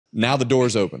now the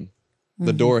door's open.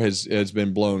 The door has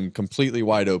been blown completely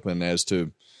wide open as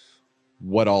to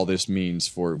what all this means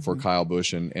for Kyle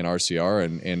Busch and RCR,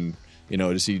 and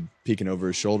is he peeking over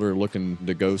his shoulder looking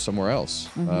to go somewhere else?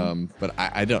 But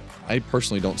I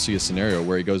personally don't see a scenario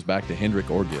where he goes back to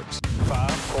Hendrick or Gibbs.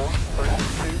 5, 4, 3,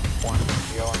 2, 1.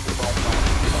 You're on the ball.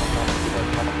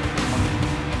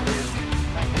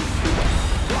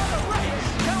 What a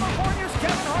race! California's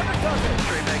Kevin Harvick does it.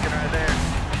 Straight making right there.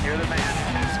 You're the man.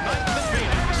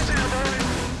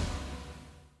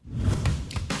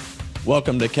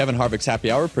 Welcome to Kevin Harvick's Happy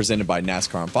Hour, presented by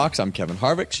NASCAR on Fox. I'm Kevin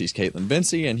Harvick. She's Kaitlyn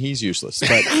Vincie, and he's useless.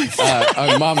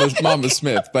 But Mamba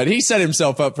Smith. But he set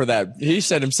himself up for that. He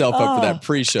set himself up for that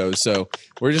pre-show. So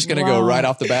we're just going to go right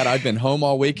off the bat. I've been home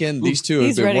all weekend. These two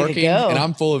have been working, and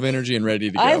I'm full of energy and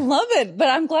ready to go. I love it, but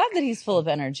I'm glad that he's full of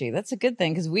energy. That's a good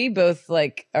thing because we both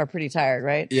are pretty tired,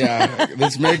 right? Yeah,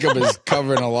 this makeup is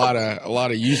covering a lot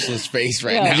of useless face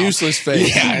right now. Useless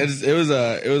face. Yeah,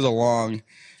 it was a long.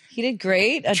 He did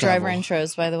great at driver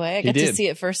intros, by the way. I got to see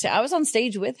it first. I was on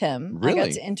stage with him. Really? I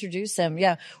got to introduce him.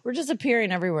 Yeah, we're just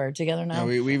appearing everywhere together now.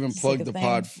 Yeah, we even plugged the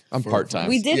pod. I'm part-time.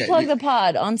 We did plug the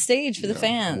pod on stage for the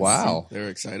fans. Wow. They were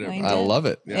excited. I love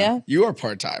it. Yeah. You are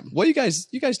part-time. Well, you guys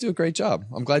do a great job.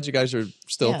 I'm glad you guys are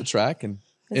still at the track and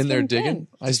in there digging.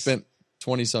 I spent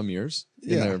 20 some years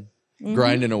in there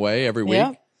grinding away every week.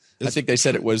 Yeah. I think they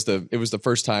said it was the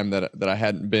first time that I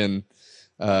hadn't been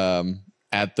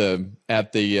at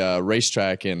the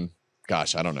racetrack in,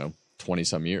 gosh, I don't know, 20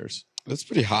 some years. It's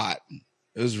pretty hot.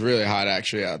 It was really hot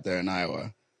actually out there in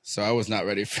Iowa. So I was not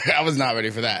ready for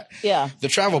that. Yeah. The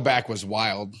travel back was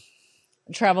wild.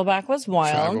 Travel back was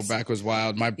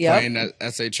wild. My plane at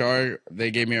SHR,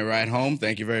 they gave me a ride home.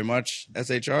 Thank you very much,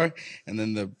 SHR. And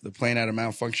then the plane had a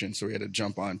malfunction, so we had to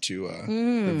jump onto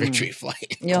the Victory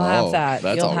flight. You'll have that.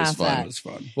 That's always fun. It was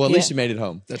fun. Well, at least you made it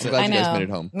home. That's I'm it. glad you guys made it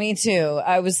home. Me too.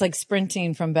 I was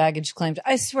sprinting from baggage claim.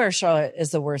 I swear Charlotte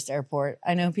is the worst airport.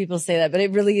 I know people say that, but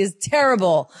it really is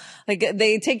terrible.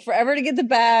 They take forever to get the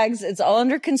bags. It's all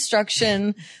under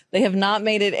construction. They have not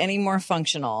made it any more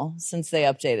functional since they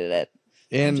updated it.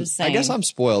 And I guess I'm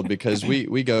spoiled because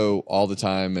we go all the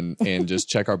time and just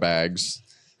check our bags.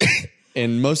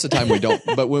 And most of the time we don't,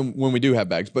 but when we do have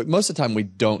bags, but most of the time we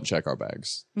don't check our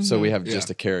bags. So we have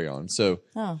just a carry-on. So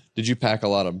did you pack a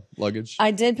lot of luggage?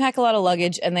 I did pack a lot of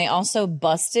luggage, and they also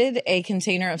busted a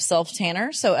container of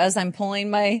self-tanner. So as I'm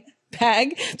pulling my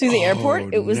bag through the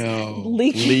airport, it was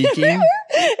leaking.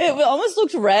 It almost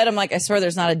looked red. I'm like, I swear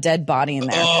there's not a dead body in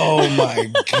there. Oh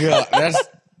my God. That's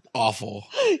awful.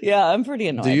 Yeah, I'm pretty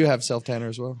annoyed. Do you have self-tanner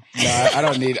as well? No, I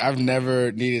don't need. I've never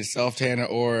needed self-tanner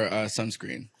or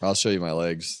sunscreen. I'll show you my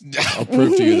legs. I'll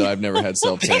prove to you that I've never had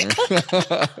self-tanner.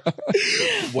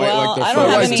 Well, I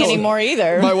don't have any anymore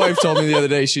either. My wife told me the other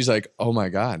day, she's like, oh my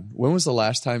God, when was the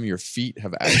last time your feet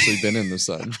have actually been in the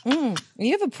sun?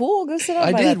 You have a pool? Go sit out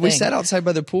I by did. that We thing. sat outside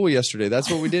by the pool yesterday. That's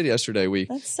what we did yesterday. We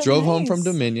drove home from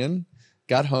Dominion,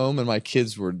 got home, and my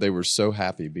kids were so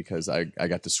happy because I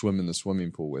got to swim in the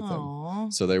swimming pool with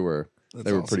them. So they were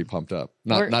pretty pumped up.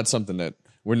 Not something that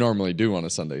we normally do on a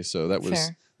Sunday. So that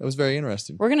was very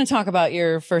interesting. We're going to talk about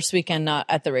your first weekend not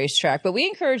at the racetrack, but we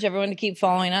encourage everyone to keep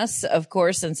following us, of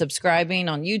course, and subscribing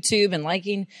on YouTube and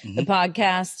liking the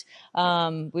podcast.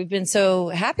 We've been so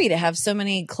happy to have so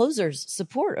many closers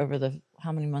support over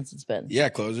how many months it's been. Yeah,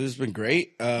 closers been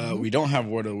great. We don't have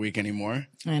Word of the Week anymore.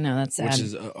 I know, that's sad. Which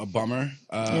is a bummer.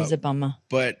 It is a bummer.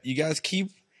 But you guys keep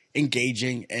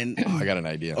engaging and I got an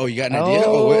idea. Oh, you got an idea?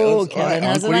 Kevin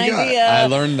has an idea. I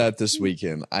learned that this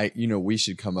weekend. We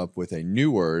should come up with a new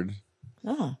word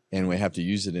and we have to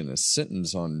use it in a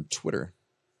sentence on Twitter.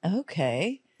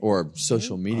 Okay. Or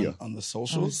social media. On the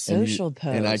socials? Social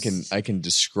posts. And I can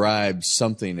describe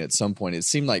something at some point. It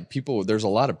seemed like there's a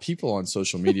lot of people on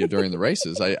social media during the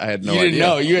races. I had no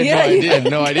idea. You had no idea. I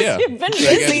had no idea. You've been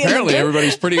busy apparently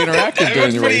everybody's pretty interactive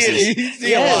during the races. You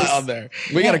see a lot out there.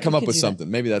 We got to come up with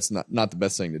something. Maybe that's not the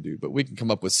best thing to do, but we can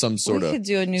come up with some sort of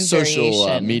do a new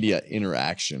social media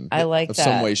interaction. I like of that.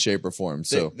 some way, shape, or form.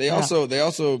 So they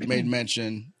also made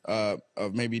mention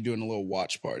of maybe doing a little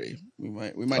watch party. We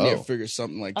might need to figure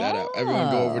something like that out.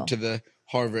 Everyone go over to the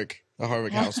Harvick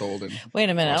household and wait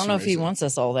a minute. I don't know if he wants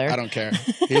us all there. I don't care.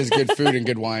 He has good food and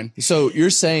good wine. So you're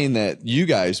saying that you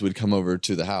guys would come over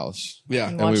to the house? Yeah,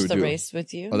 and watch the race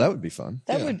with you. Oh, that would be fun.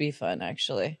 That would be fun,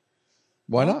 actually.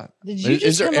 Why not?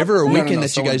 Is there ever a weekend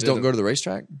that you guys don't go to the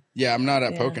racetrack? Yeah, I'm not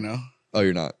at Pocono. Oh,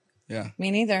 you're not? Yeah.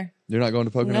 Me neither. You're not going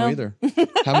to Pocono either?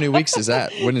 How many weeks is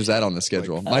that? When is that on the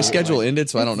schedule? My schedule ended,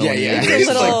 so I don't know. Yeah.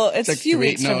 It's a few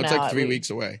weeks from now. It's like 3 weeks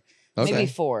away. Okay. maybe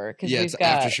 4. Because Yeah, we've it's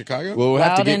got after Chicago. Well, we'll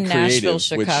have to Loudon, get creative,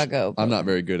 Nashville, which Chicago. I'm not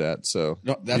very good at. So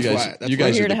No, that's you guys, why. That's you why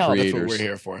guys we're here are to the help. That's creators. what we're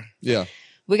here for. Yeah.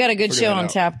 We got a good Figure show it on out.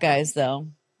 tap, guys, though.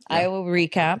 Iowa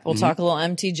recap. We'll talk a little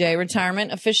MTJ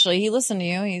retirement. Officially, he listened to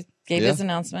you. He gave his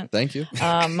announcement. Thank you.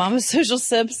 Mama's Social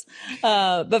Sips.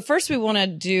 But first, we want to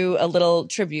do a little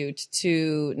tribute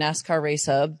to NASCAR Race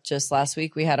Hub. Just last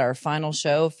week, we had our final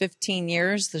show. 15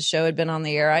 years. The show had been on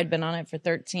the air. I'd been on it for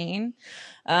 13.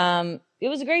 It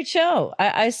was a great show.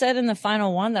 I said in the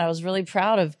final one that I was really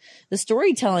proud of the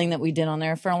storytelling that we did on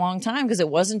there for a long time, because it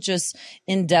wasn't just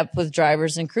in depth with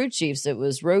drivers and crew chiefs. It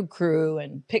was road crew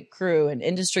and pit crew and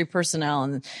industry personnel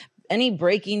and any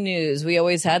breaking news. We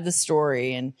always had the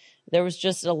story, and there was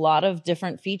just a lot of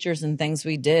different features and things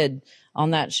we did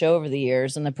on that show over the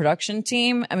years. And the production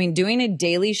team, I mean, doing a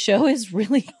daily show is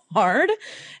really hard,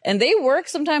 and they work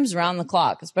sometimes around the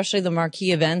clock, especially the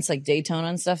marquee events like Daytona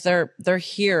and stuff. They're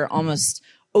here almost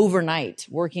overnight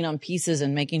working on pieces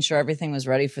and making sure everything was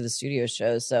ready for the studio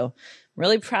shows. So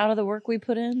really proud of the work we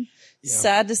put in. Yeah.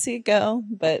 Sad to see it go,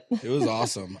 but it was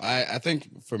awesome. I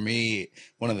think for me,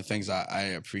 one of the things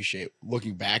I appreciate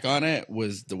looking back on it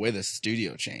was the way the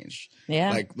studio changed.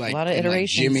 Yeah, like a lot of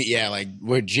iterations. Like Jimmy, like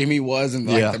where Jimmy was, and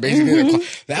like basically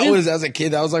that was, as a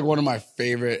kid, that was like one of my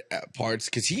favorite parts,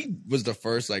 because he was the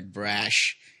first like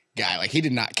brash guy. Like, he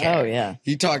did not care. Oh yeah,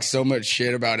 he talked so much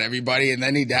shit about everybody, and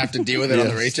then he'd have to deal with it on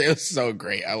the racetrack. It was so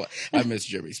great. I miss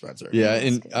Jimmy Spencer. Yeah,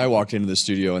 and I walked into the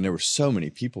studio, and there were so many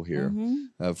people here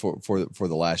for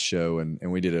the last show, and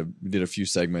we did a few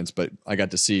segments, but I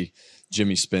got to see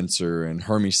Jimmy Spencer and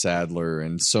Hermie Sadler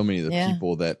and so many of the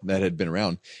people that had been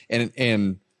around,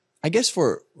 and I guess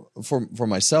for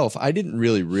myself, I didn't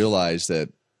really realize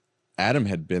that Adam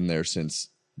had been there since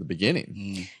the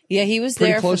beginning. Yeah, he was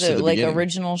Pretty there for the like beginning.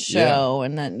 original show,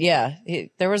 and then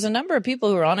there was a number of people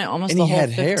who were on it almost and the he whole had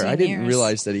 15 hair. I didn't years.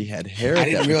 realize that he had hair. I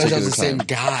didn't realize I was the particular same time.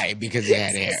 guy because he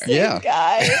had hair. Yeah,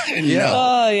 guy. yeah.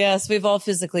 Oh yes, we've all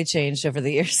physically changed over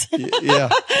the years. Yeah.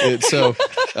 So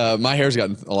my hair's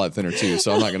gotten a lot thinner too.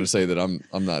 So I'm not going to say that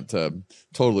I'm not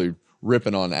totally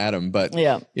ripping on Adam, but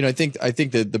you know, I think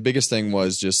that the biggest thing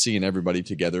was just seeing everybody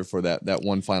together for that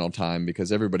one final time,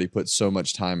 because everybody put so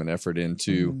much time and effort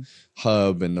into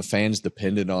Hub, and the fans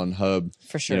depended on Hub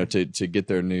for sure, you know, to get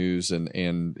their news and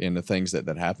the things that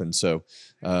happened. So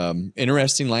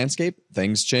interesting landscape.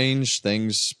 Things change,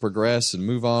 things progress and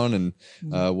move on, and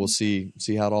we'll see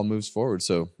how it all moves forward.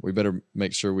 So we better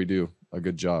make sure we do a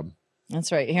good job.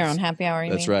 That's right. Here on Happy Hour.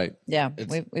 That's right. Yeah,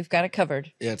 we've got it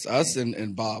covered. Yeah, it's us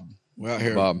and Bob. We're out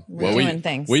here, Bob. We're doing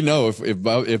things. We know if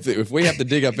we have to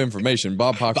dig up information,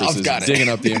 Bob Pockris is digging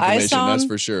up the I information. saw That's him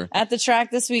for sure. At the track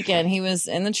this weekend, he was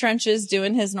in the trenches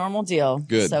doing his normal deal.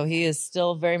 Good. So he is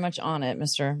still very much on it,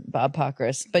 Mr. Bob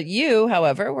Pockris. But you,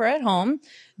 however, were at home,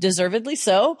 deservedly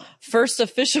so. First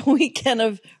official weekend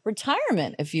of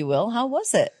retirement, if you will. How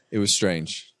was it? It was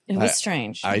strange. It was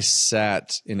strange. I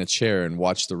sat in a chair and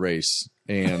watched the race,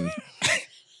 and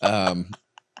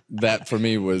that for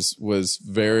me was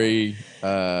very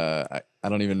I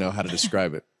don't even know how to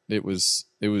describe it. It was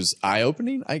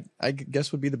eye-opening, I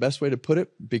guess would be the best way to put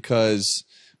it, because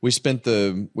we spent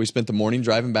the morning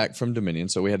driving back from Dominion,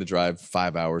 so we had to drive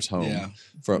 5 hours home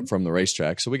from the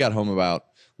racetrack. So we got home about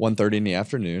 1:30 in the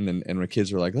afternoon, and the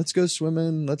kids were like, let's go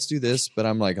swimming, let's do this. But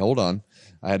I'm like, hold on.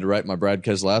 I had to write my Brad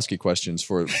Keselowski questions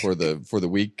for the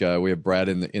week. We have Brad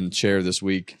in the chair this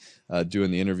week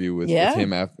doing the interview with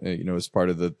him after, you know, as part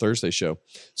of the Thursday show.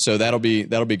 So that'll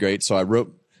be great. So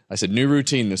I said, new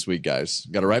routine this week, guys.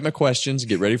 Got to write my questions,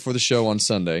 get ready for the show on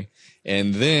Sunday,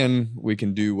 and then we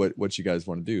can do what you guys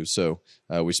want to do. So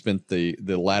we spent the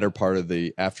latter part of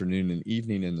the afternoon and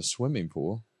evening in the swimming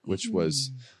pool, which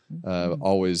was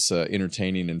always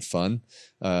entertaining and fun.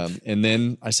 And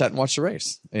then I sat and watched the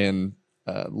race and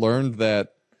learned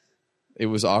that it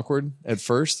was awkward at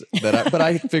first, but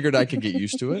I figured I could get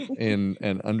used to it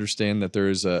and understand that there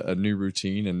is a new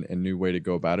routine and new way to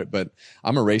go about it. But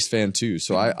I'm a race fan too,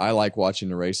 so I like watching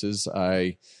the races.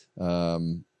 I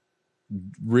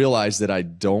realize that I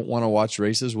don't want to watch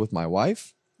races with my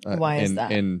wife. Why is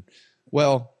that? And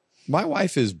well, my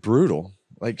wife is brutal.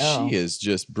 Like she is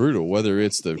just brutal, whether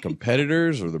it's the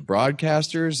competitors or the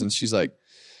broadcasters, and she's like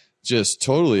just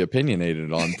totally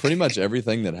opinionated on pretty much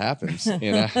everything that happens.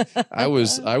 And I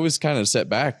was kind of set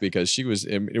back because she was.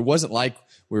 It wasn't like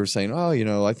we were saying, oh, you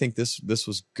know, I think this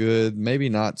was good, maybe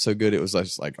not so good. It was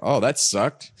just like, oh, that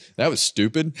sucked. That was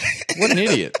stupid. What an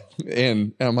idiot.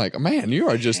 And I'm like, man, you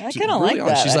are just I kinda really like on.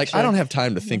 that, She's like, I actually. don't have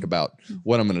time to think about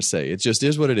what I'm going to say. It just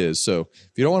is what it is. So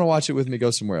if you don't want to watch it with me,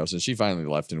 go somewhere else. And she finally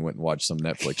left and went and watched some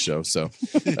Netflix show. So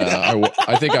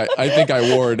I think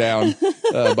I wore her down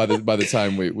by the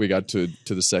time we got to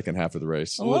the second half of the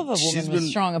race. I love a she's woman with been-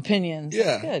 strong opinions.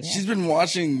 Yeah. Good, She's been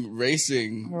watching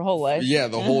racing her whole life. Yeah,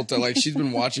 the whole time. Like she's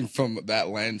been watching from that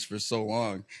lens for so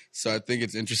long. So I think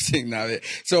it's interesting now that.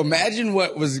 So imagine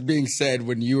what was being said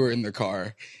when you were in the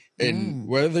car, and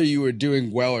whether you were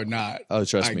doing well or not. Oh,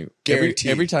 trust me. Guarantee.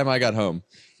 Every time I got home,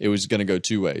 it was going to go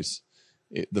two ways.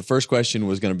 The first question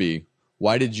was going to be,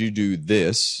 why did you do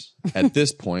this at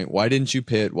this point? Why didn't you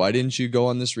pit? Why didn't you go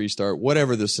on this restart?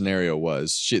 Whatever the scenario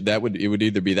was, it would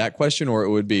either be that question or it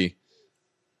would be,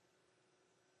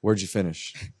 where'd you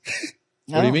finish?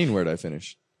 What do you mean, where'd I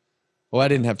finish? Well, I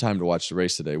didn't have time to watch the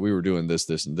race today. We were doing this,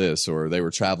 this, and this, or they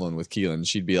were traveling with Keelan.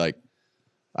 She'd be like,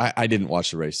 I didn't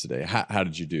watch the race today. How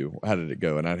did you do? How did it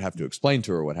go? And I'd have to explain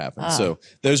to her what happened. So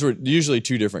those were usually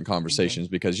two different conversations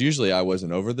because usually I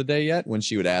wasn't over the day yet when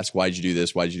she would ask, why'd you do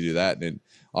this? Why'd you do that? And it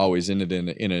always ended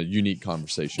in a unique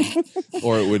conversation.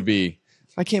 Or it would be,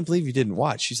 I can't believe you didn't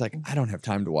watch. She's like, I don't have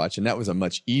time to watch. And that was a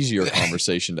much easier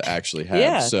conversation to actually have.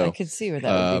 Yeah, so I could see where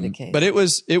that would be the case. But it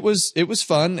was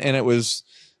fun, and it was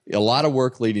a lot of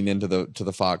work leading into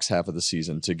the Fox half of the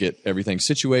season to get everything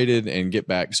situated and get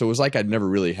back. So it was like I'd never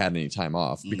really had any time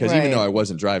off because even Right. though I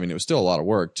wasn't driving, it was still a lot of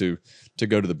work to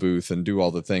go to the booth and do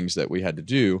all the things that we had to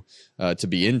do to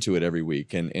be into it every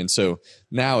week. And so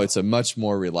now it's a much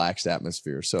more relaxed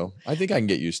atmosphere. So I think I can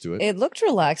get used to it. It looked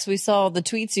relaxed. We saw the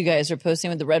tweets you guys were posting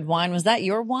with the red wine. Was that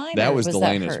your wine? That or was that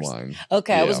Delena's hers? wine.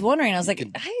 Okay, I Yeah. was wondering. I was like,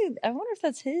 I wonder if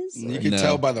that's his. You could No.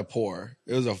 tell by the pour.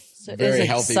 It was a it very was a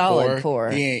healthy solid pour.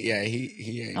 pour. He ain't. Yeah,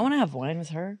 he ain't. I want to have wine with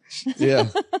her. Yeah.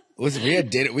 Listen,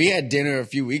 we had dinner a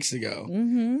few weeks ago,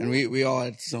 and we all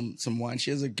had some wine. She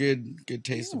has a good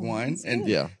taste of wine, and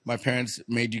Yeah. my parents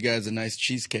made you guys a nice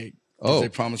cheesecake. 'Cause Oh. they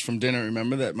promised from dinner.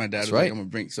 Remember that my dad was right. like, "I'm gonna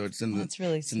bring." So it's in the. That's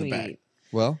really it's in the sweet. bag.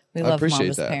 Well, We I love appreciate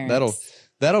Mamba's that. parents.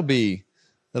 That'll be.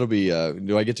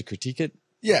 Do I get to critique it?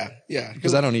 Yeah.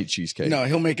 Because I don't eat cheesecake. No,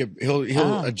 he'll make it. He'll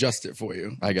Oh. adjust it for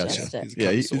you. I got you. Adjust it.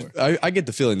 Yeah, connoisseur. I get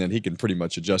the feeling that he can pretty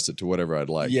much adjust it to whatever I'd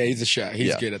like. Yeah, he's a chef. He's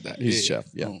Yeah. good at that. He's a chef,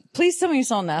 yeah. Oh. Please tell me you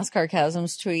saw NASCAR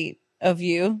Chasm's tweet of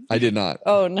you. I did not.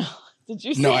 Oh no. Did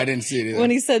you see No, it? I didn't see it either. When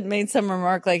he made some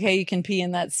remark like, hey, you can pee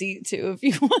in that seat too if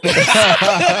you want.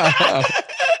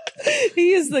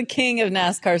 He is the king of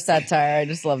NASCAR satire. I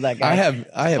just love that guy. I have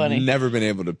funny. never been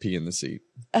able to pee in the seat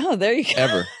Oh, there you go.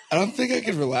 ever. I don't think I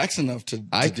could relax enough to.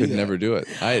 I do could that. never do it.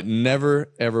 I had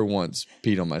never ever once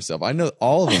peed on myself. I know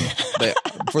all of them. They,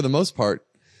 for the most part.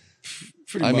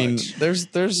 Pretty I much. mean,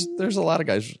 there's a lot of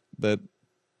guys that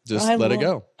just let it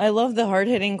go. I love the hard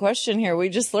hitting question here. We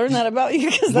just learned that about you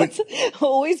because that's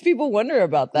always people wonder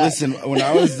about that. Listen, when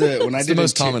I It's the did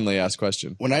most commonly asked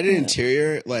question. when I did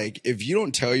interior, like if you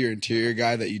don't tell your interior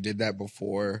guy that you did that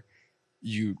before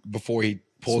he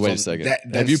pulls. Wait on, a second.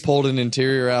 That's, Have you pulled an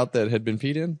interior out that had been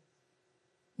peed in?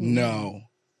 No,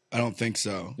 I don't think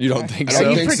so. You don't think I so? don't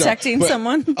Are you think so. protecting But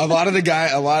someone?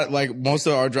 like most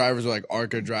of our drivers are like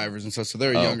ARCA drivers and stuff, so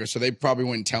they're younger, so they probably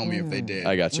wouldn't tell me if they did.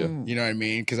 I got you. You know what I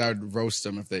mean? Because I would roast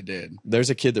them if they did. There's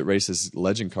a kid that races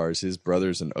legend cars. His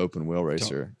brother's an open wheel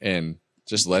racer and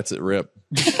just lets it rip.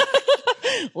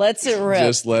 Let's it rip.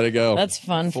 Just let it go. That's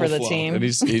fun Full for the flow. team. And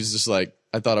he's just like,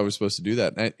 I thought I was supposed to do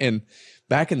that. And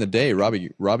back in the day,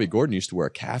 Robbie Gordon used to wear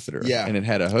a catheter. Yeah. And it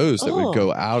had a hose that would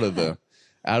go out of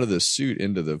the suit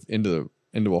into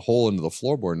a hole into the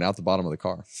floorboard and out the bottom of the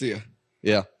car. See ya.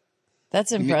 Yeah.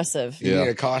 That's impressive. You Yeah. need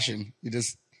a caution. You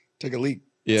just take a leak.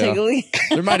 Yeah. Take a leak.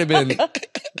 there might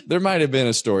have been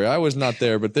a story. I was not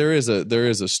there, but there is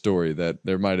a story that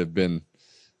there might have been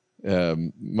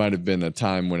a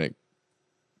time when it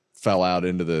fell out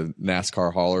into the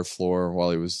NASCAR hauler floor while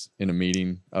he was in a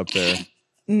meeting up there.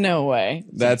 No way.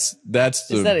 That's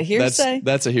Is that a hearsay?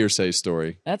 That's a hearsay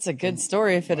story. That's a good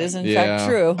story if it is in Yeah. fact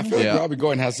true. I feel like Yeah. Robbie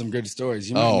Gordon has some good stories.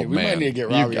 We Man, might need to get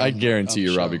Robbie. I on guarantee the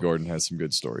you, show. Robbie Gordon has some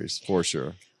good stories for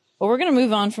sure. Well, we're going to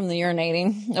move on from the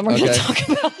urinating and we're going Okay. to talk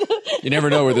about You never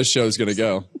know where this show's going to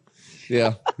go.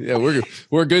 Yeah,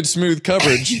 we're good, smooth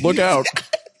coverage. Look out.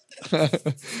 Sorry,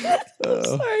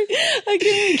 I can't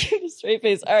even keep a straight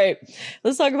face. All right,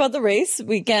 let's talk about the race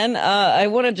weekend. I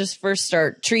want to just first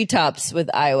start treetops with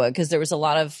Iowa because there was a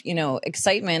lot of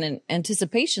excitement and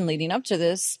anticipation leading up to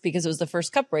this because it was the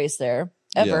first Cup race there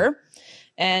ever.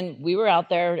 And we were out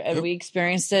there and we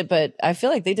experienced it, but I feel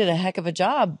like they did a heck of a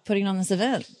job putting on this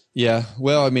event. Yeah,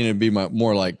 well, I mean, it'd be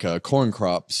more like corn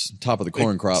crops, top of the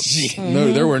corn crops.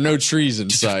 No, there were no trees in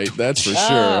sight. That's for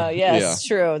sure. Yes,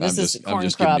 true. This is corn I'm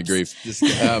just crops. giving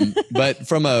you grief. But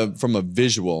from a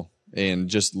visual and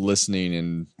just listening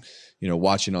and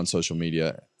watching on social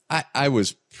media, I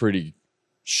was pretty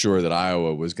sure that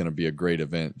Iowa was going to be a great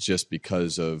event just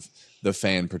because of the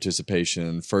fan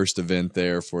participation, first event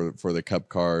there for the Cup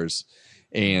cars,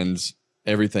 and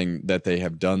everything that they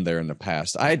have done there in the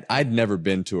past. I'd never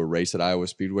been to a race at Iowa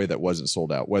Speedway that wasn't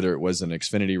sold out, whether it was an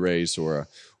Xfinity race or a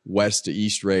west to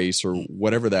east race or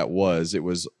whatever that was.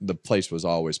 The place was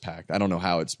always packed. I don't know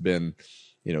how it's been,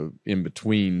 in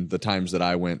between the times that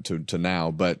I went to now,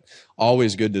 but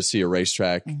always good to see a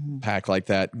racetrack packed like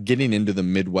that. Getting into the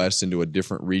Midwest, into a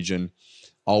different region,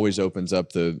 always opens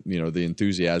up the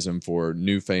enthusiasm for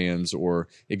new fans or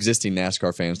existing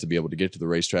NASCAR fans to be able to get to the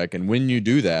racetrack. And when you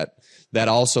do that, that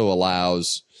also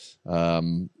allows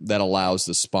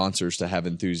the sponsors to have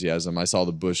enthusiasm. I saw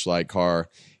the Busch Light car,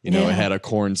 it had a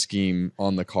corn scheme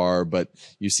on the car, but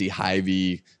you see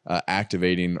Hy-Vee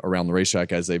activating around the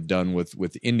racetrack as they've done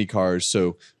with Indy cars.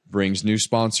 So brings new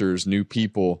sponsors, new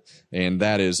people, and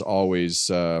that is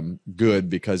always good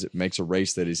because it makes a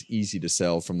race that is easy to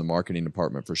sell from the marketing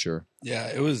department for sure. Yeah,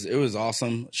 it was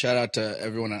awesome. Shout out to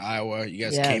everyone in Iowa. You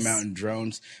guys came out in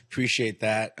drones. Appreciate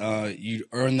that. You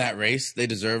earned that race. They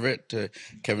deserve it. To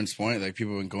Kevin's point, like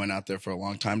people have been going out there for a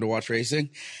long time to watch racing,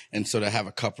 and so to have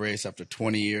a Cup race after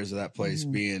 20 years of that place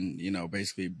being,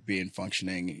 basically being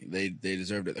functioning, they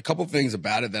deserved it. A couple things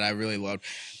about it that I really loved: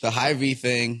 the Hy-Vee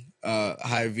thing.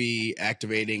 Hy-Vee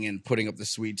activating and putting up the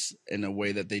suites in a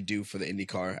way that they do for the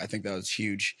IndyCar. I think that was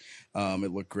huge.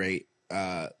 It looked great.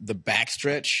 The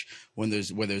backstretch where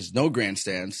there's no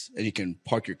grandstands and you can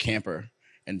park your camper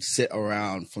and sit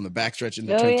around from the backstretch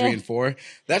into turn 3 and 4.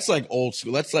 That's like old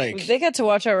school. That's like they got to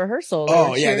watch our rehearsal.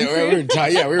 Oh yeah,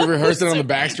 we were rehearsing on the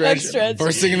backstretch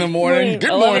first thing in the morning.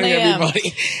 Good morning,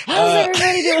 everybody. How's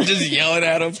everybody doing? Just yelling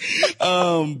at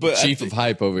them. But Chief of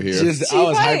hype over here. I was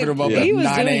hyping him up at 9 a.m. He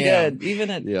was doing good,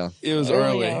 even at it was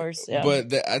early early. hours. Yeah.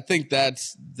 But I think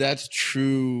that's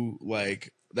true.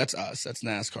 Like that's us. That's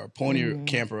NASCAR. Pulling your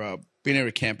camper up, being able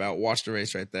to camp out, watch the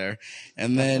race right there,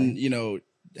 and then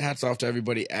hats off to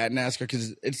everybody at NASCAR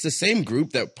because it's the same group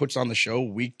that puts on the show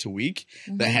week to week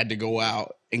that had to go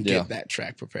out and get that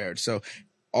track prepared. So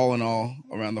all in all,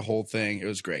 around the whole thing, it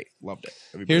was great. Loved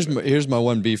it. Here's my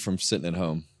one beef from sitting at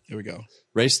home. Here we go.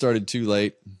 Race started too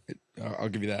late. I'll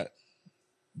give you that.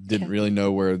 Didn't really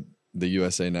know where the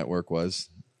USA Network was.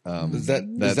 Is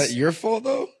that your fault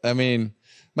though? I mean,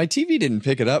 my TV didn't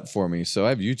pick it up for me, so I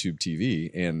have YouTube TV,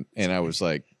 and I was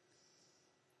like,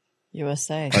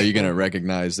 USA. Are you going to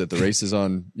recognize that the race is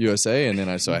on USA? And then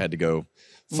I had to go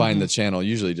find the channel.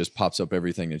 Usually just pops up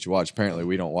everything that you watch. Apparently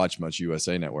we don't watch much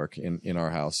USA Network in our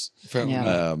house.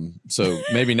 Yeah. So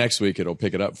maybe next week it'll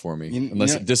pick it up for me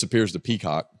unless it disappears to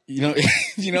Peacock.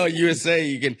 USA,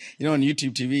 you can, on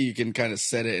YouTube TV, you can kind of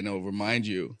set it and it'll remind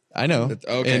you. I know.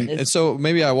 Okay. And so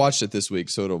maybe I watched it this week,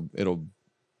 so it'll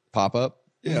pop up.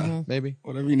 Yeah. Maybe.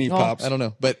 Whatever you need pops. I don't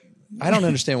know. But I don't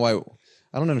understand why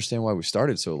we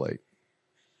started so late.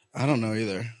 I don't know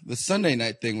either. The Sunday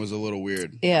night thing was a little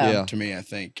weird. Yeah. To me, I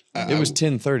think it was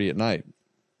 10:30 at night.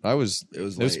 It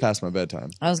was past my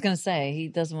bedtime. I was going to say he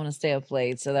doesn't want to stay up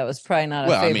late, so that was probably not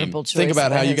a favorable choice. Think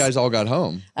about how you guys all got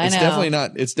home. It's definitely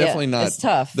not. It's definitely not. It's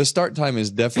tough. The start time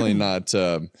is definitely not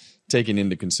taking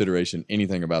into conconsideration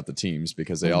anything about the teams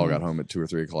because they all got home at 2 or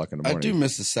 3 o'clock in the morning. I do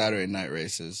miss the Saturday night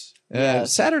races.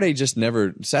 Saturday just never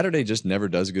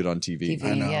does good on TV.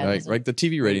 I know. Yeah, right? The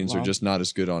TV ratings are just not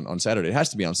as good on Saturday. It has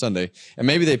to be on Sunday. And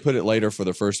maybe they put it later for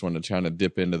the first one to kind of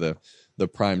dip into the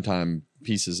prime time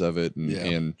pieces of it.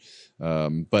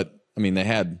 But I mean, they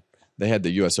had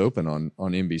the US Open on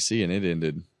NBC and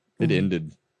it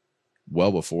ended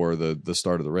well before the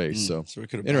start of the race. So we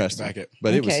could have interesting. back it.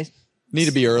 But it was need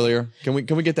to be earlier. Can we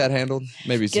get that handled?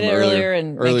 Maybe get some it earlier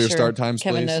and earlier make sure start times.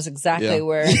 Kevin please. knows exactly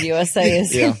where USA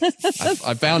is. Yeah,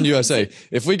 I found USA.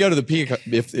 If we go to the Peacock,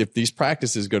 if these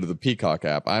practices go to the Peacock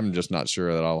app, I'm just not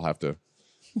sure that I'll have to.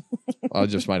 I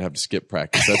just might have to skip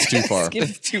practice. That's too far.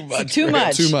 That's too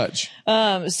much. Too much.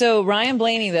 So Ryan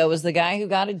Blaney though was the guy who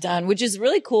got it done, which is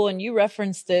really cool. And you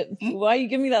referenced it. Why you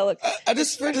give me that look? I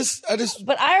just.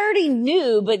 But I already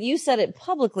knew. But you said it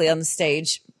publicly on the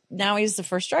stage. now he's the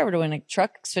first driver to win a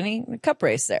truck Xfinity Cup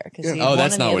race there. Oh,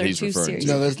 that's not what he's referring to.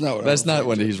 No, that's not. That's not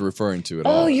what he's referring to at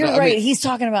all. Oh, you're No, I right. mean- He's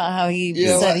talking about how he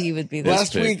said he would be there.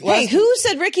 Last week. Hey, who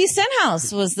said Ricky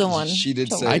Stenhouse was the one? She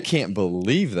did say. I can't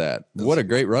believe that. What a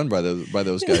great run by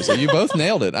those guys. So you both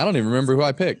nailed it. I don't even remember who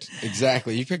I picked.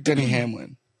 Exactly. You picked Denny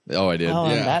Hamlin. Oh, I did. Oh,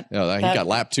 Yeah. and He got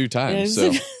lapped 2 times.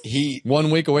 So He. 1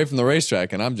 week away from the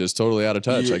racetrack, and I'm just totally out of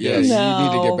touch, I Yeah, guess. you No,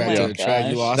 need to get back my to the track.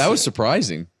 You gosh. lost. That was it.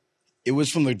 surprising. It was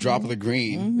from the drop of the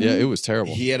green. Yeah, it was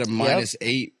terrible. He had a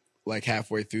 -8 like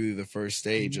halfway through the first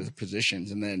stage of the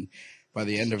positions, and then by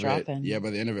the end of dropping.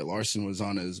 it, Larson was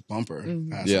on his bumper,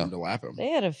 past Yeah. him to lap him. They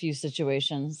had a few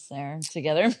situations there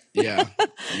together. Yeah,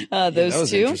 Those that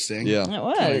was two. interesting. Yeah. It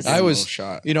was. I was,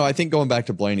 shot. I think going back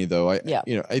to Blaney though,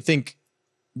 I think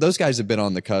those guys have been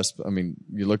on the cusp. I mean,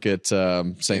 you look at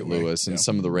St. Louis and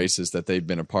some of the races that they've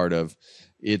been a part of.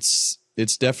 It's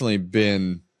definitely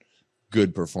been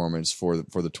good performance for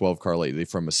the 12 car lately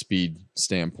from a speed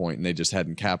standpoint, and they just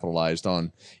hadn't capitalized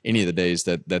on any of the days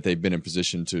that they've been in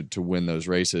position to win those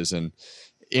races. And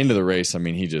into the race, I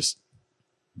mean, he just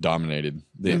dominated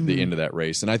the end of that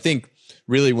race. And I think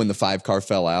really when the 5 car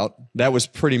fell out, that was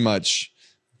pretty much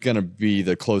going to be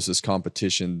the closest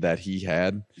competition that he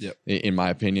had, in my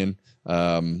opinion.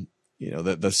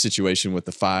 The situation with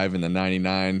the 5 and the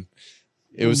 99,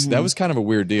 that was kind of a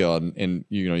weird deal. And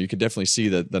you could definitely see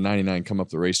that the 99 come up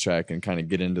the racetrack and kind of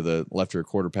get into the left rear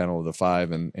quarter panel of the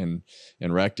 5 and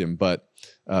wrecked him. But,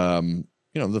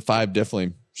 the 5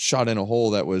 definitely shot in a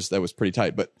hole that was pretty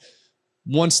tight. But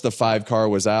once the 5 car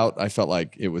was out, I felt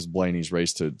like it was Blaney's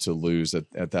race to lose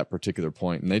at that particular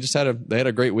point. And they just had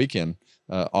a great weekend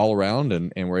all around,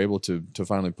 and were able to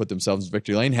finally put themselves in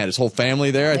victory lane. Had his whole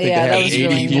family there. I think they had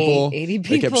 80 people. 80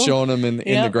 They kept people. showing them in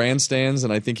the grandstands,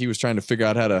 and I think he was trying to figure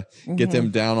out how to get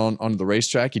them down onto the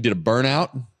racetrack. He did a burnout.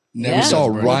 Never Yeah. We saw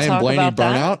does burn. Ryan talk Blaney about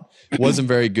that. burnout. Wasn't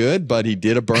very good, but he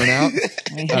did a burnout.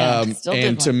 Still did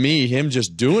And to one. me, him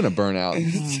just doing a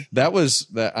burnout, that was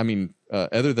that. I mean,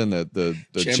 other than the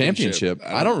championship,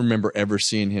 I don't remember ever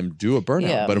seeing him do a burnout.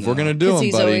 Yeah. But if we're gonna do 'Cause him,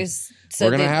 he's buddy, always said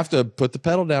we're gonna that have to put the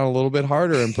pedal down a little bit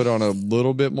harder and put on a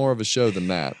little bit more of a show than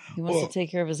that. he wants to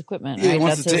take care of his equipment. Yeah, he right?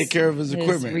 wants That's to take care of his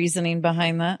equipment. Reasoning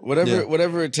behind that.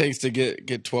 Whatever it takes to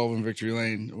get 12 in victory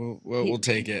lane, we'll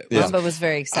take it. Mamba was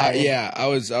very excited. I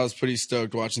was pretty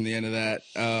stoked watching the end of that.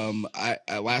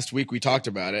 I last week we talked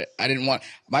about it. I didn't want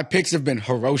my picks have been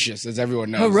ferocious, as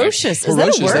everyone knows. Ferocious.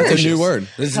 Ferocious, Is that a word? that's a new word.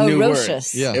 This is a new word.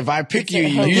 Ferocious. Yeah. If I pick you,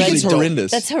 It's you a usually It's don't.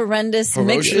 horrendous. That's horrendous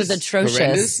mixed with atrocious,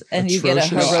 Horrendous? and you get a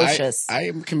Atrocious? No, ferocious.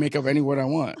 I can make up any word I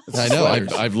want. I know.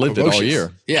 I've lived it all Ferocious.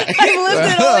 year. Yeah. I've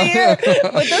lived it all year,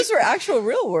 but those were actual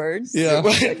real words. Yeah.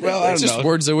 well, I don't It's just know.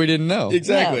 words that we didn't know.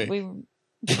 Exactly. Yeah, we,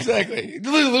 Exactly.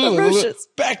 Ferocious.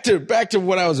 Back to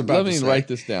what I was about Let to me say. write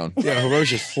this down. Yeah,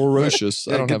 ferocious. Ferocious.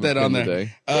 I Yeah, don't get have that a pen on there.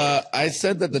 today. I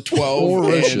said that the 12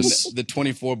 Ferocious. and the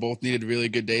 24 both needed really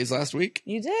good days last week.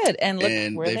 you did, and look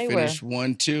And where they were. finished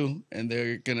 1-2, and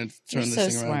they're going to You're turn so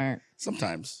this thing around. smart.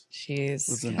 Sometimes. Jeez,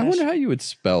 Listen, I wonder how you would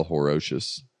spell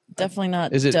horocious. definitely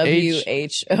not Is it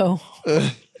WHO.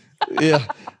 Yeah.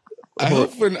 I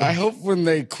hope when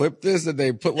they clip this that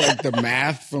they put like the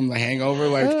math from The Hangover,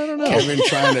 like don't know. Kevin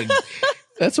trying to.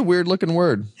 That's a weird looking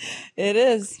word. It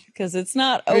is because it's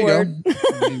not a There you word.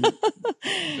 go.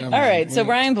 All right, so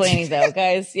Ryan Blaney, though,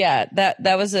 guys, yeah,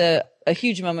 that was a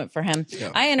huge moment for him.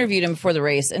 Yeah. I interviewed him before the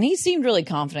race, and he seemed really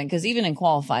confident because even in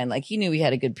qualifying, like he knew he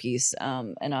had a good piece,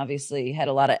 and obviously had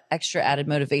a lot of extra added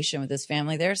motivation with his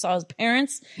family there. Saw his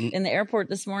parents in the airport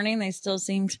this morning; they still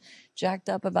seemed jacked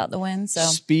up about the win. So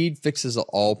Speed fixes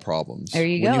all problems. There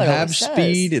you When go, you it have always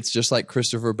speed, does. it's just like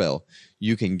Christopher Bell.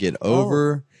 You can get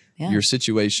over yeah. your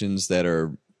situations that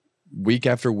are week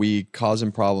after week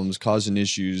causing problems, causing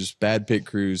issues, bad pit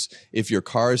crews. If your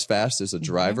car is fast as a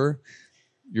driver,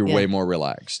 you're Yeah. way more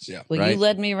relaxed. Yeah. well, right? you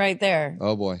led me right there.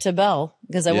 Oh boy. To Bell,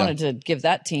 because I Yeah. wanted to give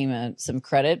that team some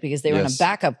credit because they were in a Yes.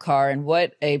 backup car, and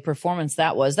what a performance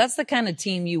that was. That's the kind of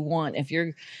team you want if you're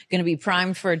going to be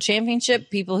primed for a championship,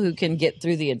 people who can get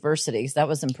through the adversities. That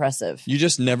was impressive. You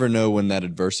just never know when that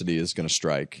adversity is going to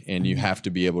strike, and you have to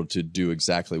be able to do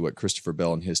exactly what Christopher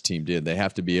Bell and his team did. They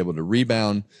have to be able to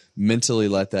rebound, mentally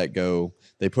let that go.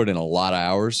 They put in a lot of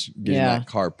hours getting Yeah. that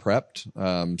car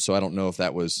prepped. So I don't know if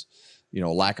that was,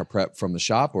 lack of prep from the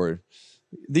shop, or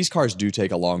these cars do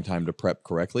take a long time to prep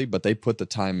correctly, but they put the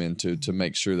time in to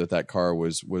make sure that car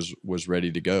was ready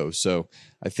to go. So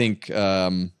I think,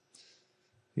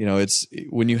 it's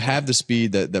when you have the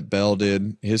speed that Bell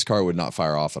did, his car would not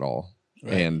fire off at all.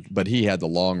 Right. But he had the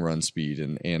long run speed,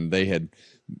 and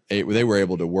they were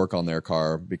able to work on their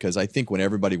car, because I think when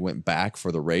everybody went back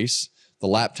for the race, the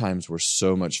lap times were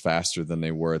so much faster than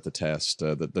they were at the test.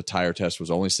 The tire test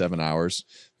was only 7 hours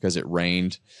because it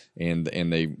rained, and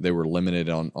they were limited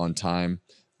on time.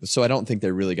 So I don't think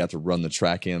they really got to run the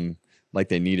track in like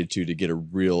they needed to get a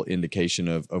real indication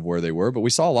of where they were. But we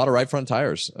saw a lot of right front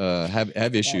tires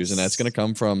have issues, and that's going to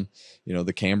come from,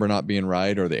 the camber not being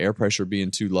right or the air pressure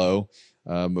being too low,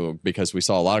 because we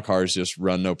saw a lot of cars just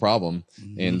run no problem.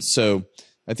 Mm-hmm. And so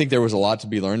I think there was a lot to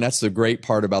be learned. That's the great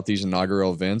part about these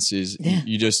inaugural events is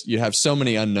you have so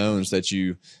many unknowns that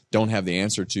you don't have the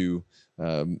answer to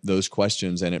those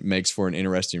questions, and it makes for an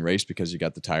interesting race because you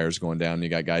got the tires going down, you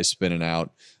got guys spinning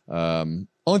out.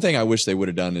 Only thing I wish they would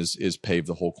have done is pave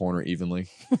the whole corner evenly.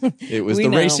 It was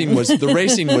racing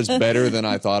was better than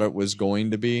I thought it was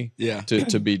going to be. Yeah.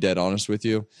 To be dead honest with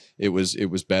you, it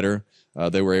was better.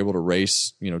 They were able to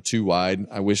race, too wide.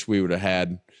 I wish we would have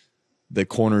had the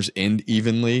corners end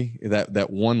evenly. That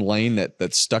one lane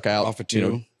that stuck out off of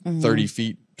 30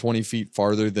 feet, 20 feet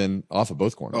farther than off of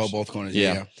both corners. Oh, both corners.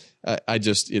 Yeah.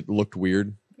 It looked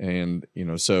weird, and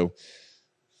so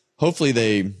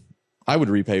hopefully I would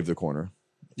repave the corner.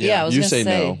 Yeah, I was you gonna say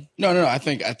no. No. I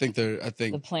think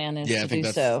the plan is to do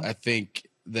so. I think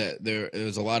that there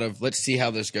was a lot of let's see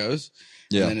how this goes.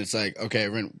 Yeah. And then it's like, okay,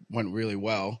 it went really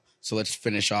well. So let's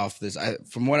finish off this.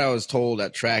 From what I was told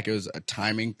at track, it was a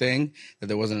timing thing, that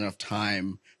there wasn't enough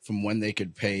time from when they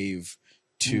could pave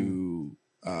to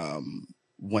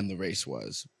when the race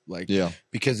was.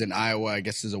 Because in Iowa, I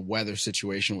guess there's a weather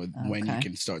situation with when you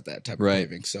can start that type of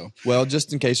paving. So, well,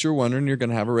 just in case you're wondering, you're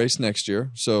going to have a race next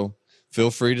year. So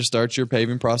feel free to start your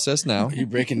paving process now. Are you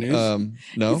breaking news?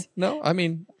 No. I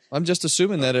mean, I'm just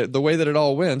assuming that the way that it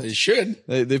all went. It should.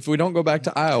 If we don't go back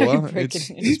to Iowa,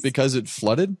 it's because it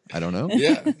flooded. I don't know.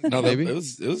 Yeah. No, maybe. It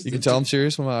was, you can tell I'm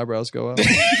serious when my eyebrows go up.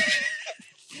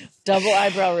 Double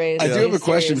eyebrow raise. I do have a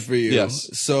question for you. Yes.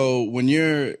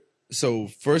 So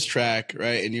first track,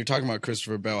 right? And you're talking about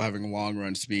Christopher Bell having long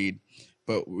run speed,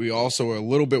 but we also were a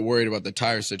little bit worried about the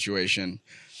tire situation.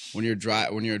 When you're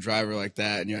a driver like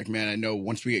that, and you're like, man, I know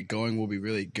once we get going, we'll be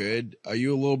really good. Are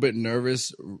you a little bit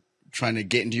nervous trying to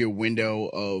get into your window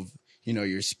of,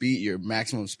 your speed, your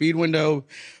maximum speed window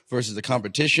versus the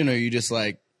competition? Or are you just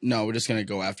like, no, we're just going to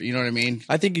go after, you know what I mean?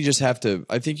 I think you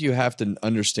have to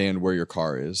understand where your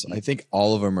car is. I think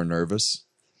all of them are nervous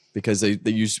because they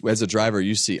use, as a driver,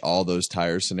 you see all those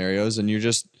tire scenarios, and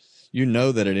you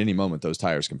know that at any moment those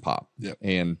tires can pop. Yep.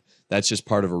 And that's just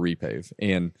part of a repave.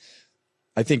 And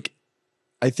I think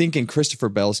in Christopher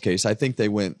Bell's case, I think they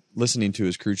went, listening to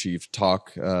his crew chief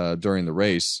talk during the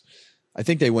race, I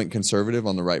think they went conservative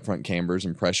on the right front cambers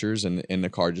and pressures, and the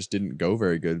car just didn't go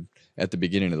very good at the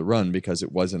beginning of the run because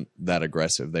it wasn't that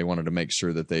aggressive. They wanted to make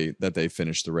sure that they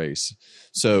finished the race.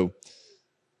 So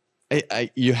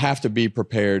you have to be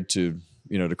prepared to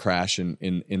crash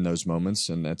in those moments,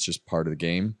 and that's just part of the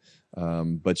game.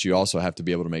 But you also have to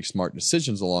be able to make smart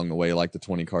decisions along the way, like the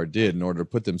 20 car did, in order to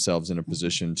put themselves in a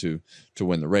position to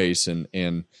win the race. And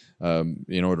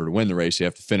in order to win the race, you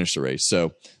have to finish the race.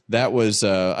 So that was,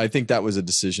 I think that was a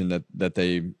decision that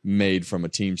they made from a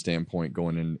team standpoint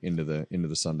going into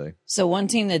the Sunday. So one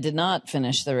team that did not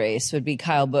finish the race would be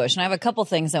Kyle Busch. And I have a couple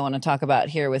things I want to talk about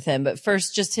here with him. But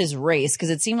first, just his race, because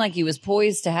it seemed like he was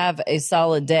poised to have a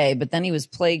solid day, but then he was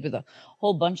plagued with a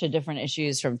whole bunch of different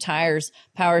issues, from tires,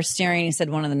 power steering. He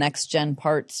said one of the next gen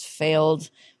parts failed.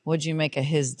 What'd you make of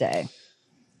his day?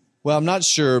 Well, I'm not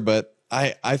sure, but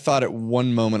I thought at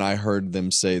one moment I heard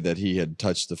them say that he had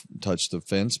touched the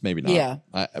fence. Maybe not. Yeah.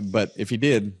 But if he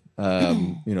did,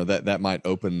 that might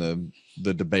open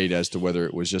the debate as to whether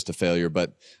it was just a failure.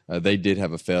 But they did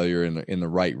have a failure in the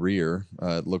right rear.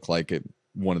 It looked like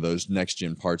one of those next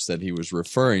gen parts that he was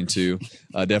referring to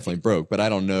definitely broke. But I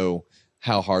don't know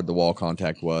how hard the wall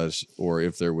contact was, or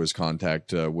if there was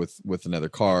contact with another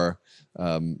car,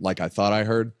 like I thought I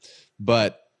heard.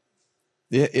 But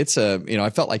it's I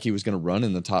felt like he was going to run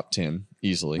in the top 10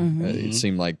 easily. Mm-hmm. It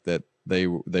seemed like that they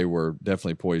were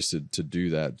definitely poised to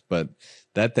do that. But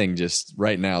that thing just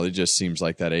right now, it just seems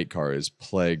like that 8 car is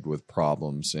plagued with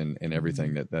problems and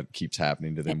everything that keeps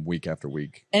happening to them week after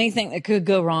week. Anything that could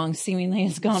go wrong seemingly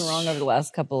has gone wrong over the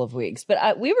last couple of weeks.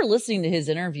 But we were listening to his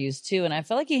interviews too, and I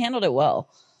felt like he handled it well.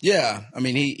 Yeah, I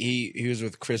mean, he was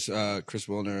with Chris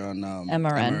Wilner on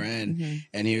MRN,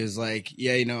 and he was like,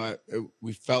 yeah,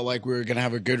 we felt like we were gonna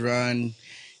have a good run.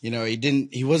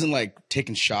 He wasn't like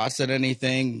taking shots at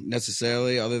anything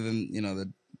necessarily, other than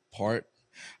the part.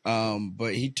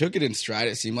 But he took it in stride.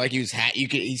 It seemed like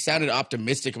he sounded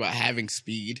optimistic about having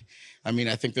speed. I mean,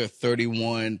 I think they're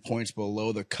 31 points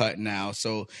below the cut now,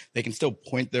 so they can still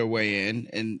point their way in,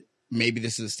 and maybe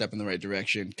this is a step in the right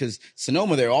direction, because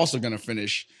Sonoma, they're also going to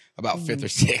finish about fifth or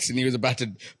sixth, and he was about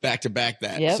to back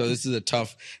that. Yep. So this is a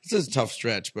tough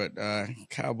stretch. But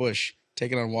Kyle Busch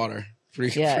taking on water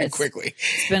pretty quickly.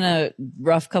 It's been a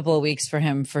rough couple of weeks for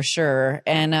him for sure.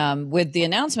 And with the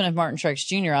announcement of Martin Truex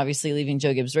Jr. obviously leaving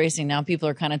Joe Gibbs Racing, now people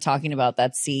are kind of talking about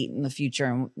that seat in the future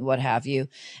and what have you.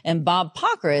 And Bob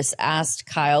Pockris asked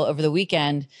Kyle over the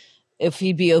weekend if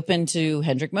he'd be open to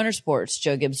Hendrick Motorsports,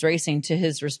 Joe Gibbs Racing. To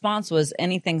his response was,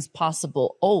 anything's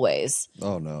possible always.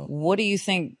 Oh, no. What do you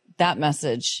think that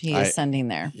message he is sending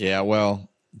there? Yeah, well,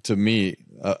 to me,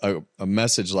 a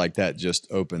message like that just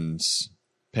opens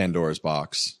Pandora's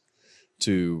box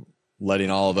to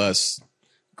letting all of us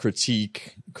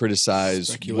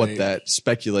criticize,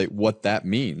 speculate what that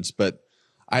means. But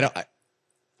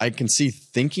I can see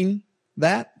thinking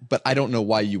that, but I don't know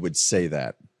why you would say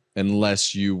that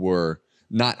unless you were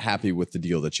not happy with the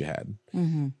deal that you had.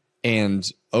 Mm-hmm. And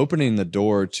opening the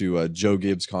door to a Joe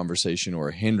Gibbs conversation or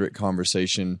a Hendrick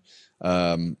conversation,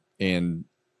 and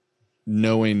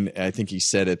knowing, I think he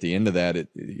said at the end of that,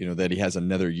 that he has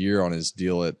another year on his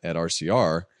deal at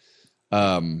RCR.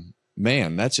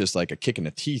 Man, that's just like a kick in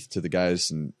the teeth to the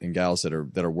guys and gals that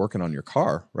are working on your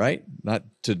car, right? Not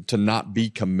to not be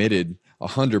committed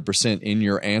 100% in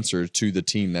your answer to the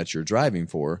team that you're driving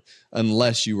for,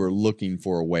 unless you were looking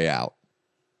for a way out.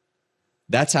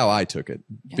 That's how I took it,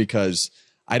 because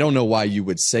I don't know why you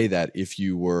would say that if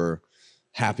you were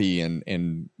happy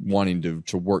and wanting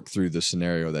to work through the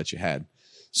scenario that you had.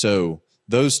 So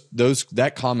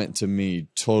that comment to me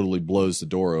totally blows the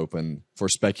door open for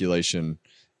speculation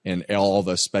and all of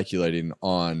us speculating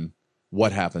on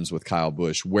what happens with Kyle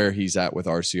Busch, where he's at with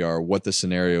RCR, what the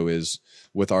scenario is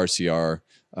with RCR.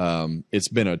 It's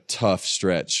been a tough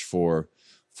stretch for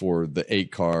the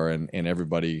 8 car and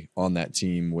everybody on that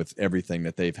team with everything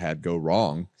that they've had go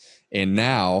wrong. And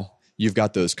now you've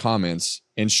got those comments,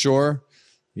 and sure,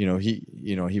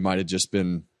 he might have just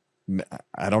been,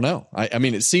 I don't know. I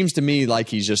mean, it seems to me like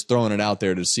he's just throwing it out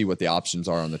there to see what the options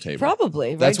are on the table.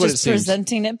 Probably, right? That's what just it seems.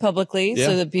 Presenting it publicly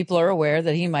so that people are aware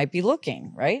that he might be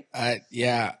looking, right?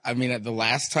 Yeah. I mean, the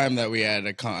last time that we had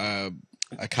a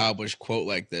Kyle Busch quote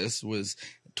like this was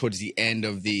towards the end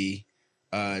of the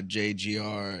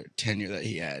JGR tenure that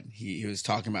he had. He was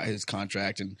talking about his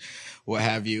contract and what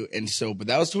have you. And so, but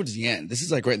that was towards the end. This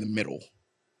is like right in the middle.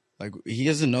 Like, he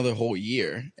has another whole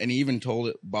year. And he even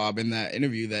told Bob in that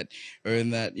interview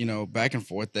back and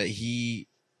forth, that he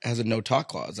has a no talk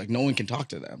clause. Like, no one can talk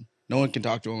to them. No one can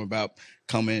talk to him about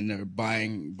coming or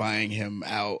buying him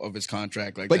out of his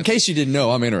contract. Like, but in case you didn't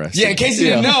know, I'm interested. Yeah, in case you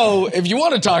didn't know, if you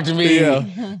want to talk to me,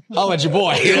 holla at your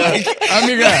boy. Like, I'm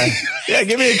your guy. Yeah,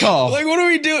 give me a call. Like, what are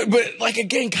we doing? But like,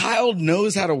 again, Kyle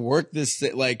knows how to work this.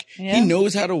 Like, he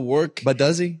knows how to work. But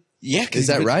does he? Yeah. Is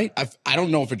that right? I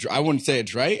don't know if I wouldn't say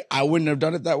it's right. I wouldn't have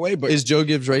done it that way. But is Joe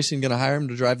Gibbs Racing going to hire him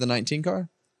to drive the 19 car?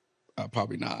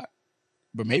 Probably not.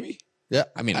 But maybe. Yeah,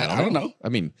 I mean, I don't know. I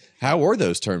mean, how were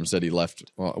those terms that he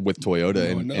left with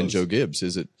Toyota and Joe Gibbs?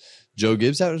 Is it Joe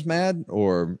Gibbs that was mad,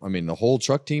 or I mean, the whole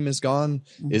truck team is gone?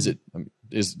 Mm-hmm.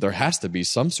 There has to be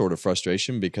some sort of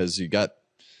frustration, because he got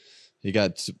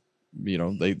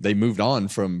they moved on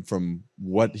from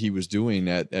what he was doing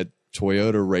at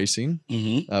Toyota Racing,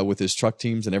 mm-hmm. Mm-hmm. With his truck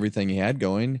teams and everything he had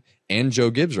going, and Joe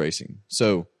Gibbs Racing.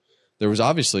 So there was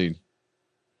obviously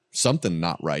something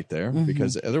not right there, mm-hmm.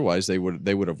 because otherwise they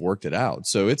would have worked it out.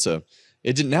 So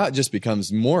now it just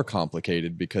becomes more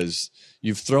complicated, because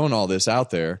you've thrown all this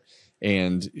out there,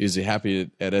 and is he happy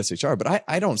at SHR? But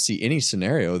I don't see any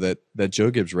scenario that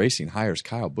Joe Gibbs Racing hires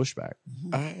Kyle Busch back.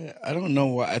 I don't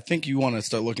know. I think you want to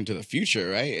start looking to the future,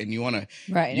 right? And you want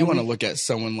to look at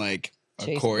someone like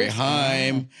Corey Briscoe.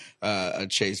 Heim, a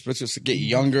Chase Briscoe, to get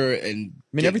younger. And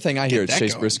I mean, everything I hear is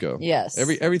Chase Briscoe. Yes.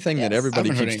 Everything that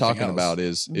everybody keeps talking about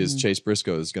is Mm-hmm. Chase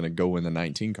Briscoe is going to go in the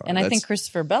 19 car. And I think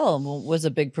Christopher Bell was a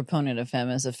big proponent of him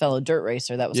as a fellow dirt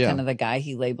racer. That was kind of the guy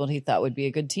he labeled he thought would be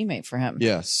a good teammate for him.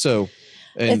 Yeah. So,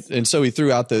 and so he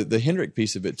threw out the Hendrick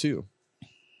piece of it too.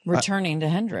 Returning to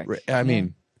Hendrick. I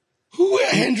mean, who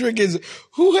at Hendrick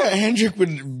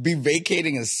would be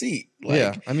vacating a seat? Like,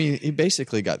 yeah. I mean, he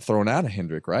basically got thrown out of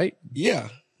Hendrick, right? Yeah.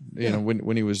 You know,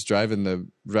 when he was driving the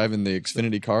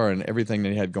Xfinity car and everything that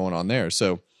he had going on there.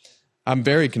 So I'm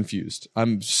very confused.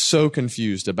 I'm so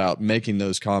confused about making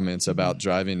those comments about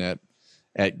driving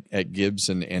at Gibbs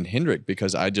and Hendrick,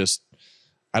 because I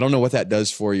don't know what that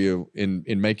does for you in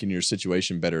making your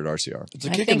situation better at RCR. It's a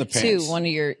kick in the pants. Too, one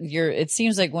of your it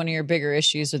seems like one of your bigger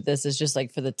issues with this is just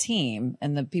like for the team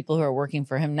and the people who are working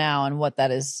for him now, and what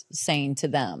that is saying to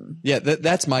them. Yeah,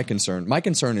 that's my concern. My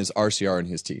concern is RCR and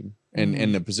his team,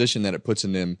 and the position that it puts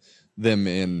in them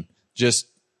in, just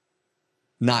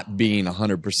not being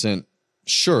 100%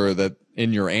 sure that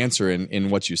in your answer in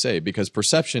what you say, because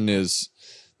perception is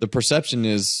going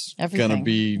to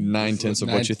be 9/10 of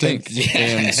what you think. Yeah.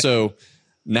 And so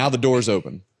now the door's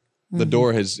open. The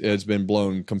door has been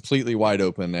blown completely wide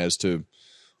open as to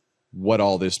what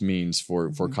all this means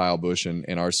for Kyle Busch and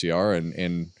RCR.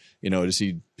 And, you know, is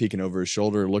he peeking over his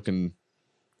shoulder, looking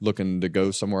to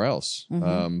go somewhere else?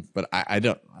 But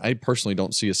I personally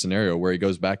don't see a scenario where he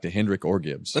goes back to Hendrick or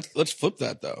Gibbs. Let's flip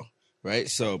that though, right?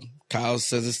 So Kyle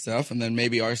says his stuff, and then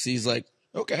maybe RC's like,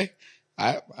 okay,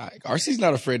 RC's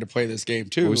not afraid to play this game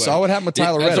too. We saw what happened with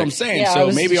Tyler Reddick. That's what I'm saying. Yeah,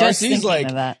 so maybe RC's like,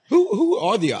 of that. who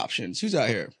are the options? Who's out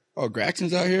here? Oh,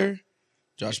 Graxton's out here.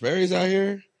 Josh Berry's out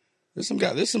here. There's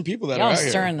some people that Y'all are out here.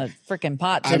 stirring the freaking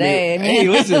pot today. Hey,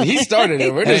 listen, he started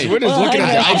it. We're just looking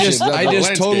at the options. I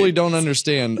just totally don't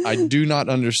understand. I do not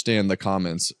understand the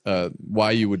comments.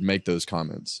 Why you would make those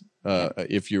comments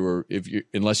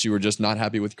unless you were just not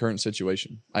happy with the current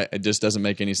situation. It just doesn't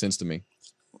make any sense to me.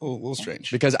 A little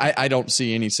strange. Because I don't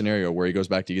see any scenario where he goes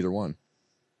back to either one.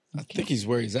 I think he's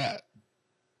where he's at.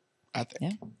 I think.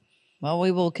 Yeah. Well,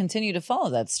 we will continue to follow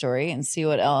that story and see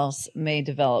what else may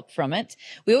develop from it.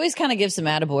 We always kind of give some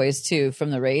attaboys, too,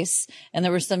 from the race. And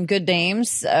there were some good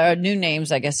names, new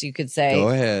names, I guess you could say. Go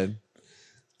ahead.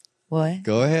 What?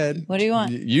 Go ahead. What do you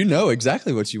want? You know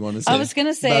exactly what you want to say. I was going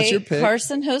to say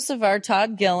Carson Hocevar,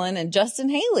 Todd Gillen, and Justin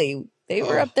Haley. They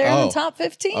were up there in the top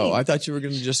 15. Oh, I thought you were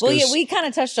going to just Well, yeah, we kind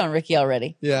of touched on Ricky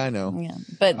already. Yeah, I know. Yeah,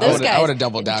 but those guys. I would have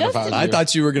doubled down if I was you. I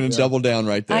thought you were going to double down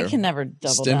right there. I can never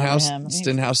double down on him.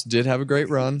 Stenhouse did have a great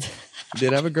run.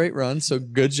 So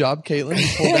good job,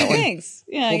 Kaitlyn. Pulled that Thanks.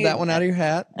 Pulled that one out of your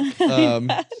hat.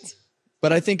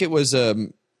 But I think it was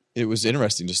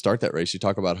interesting to start that race. You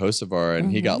talk about Hocevar,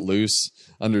 and he got loose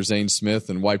under Zane Smith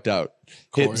and wiped out,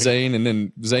 hit Zane, and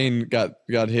then Zane got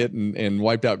hit and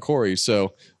wiped out Corey.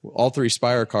 So all three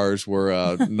Spire cars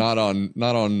were not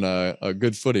on a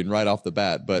good footing right off the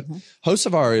bat. But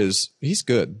Hocevar he's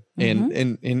good,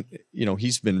 and you know,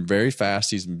 he's been very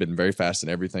fast. He's been very fast in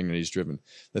everything that he's driven.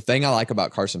 The thing I like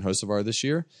about Carson Hocevar this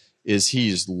year is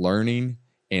he's learning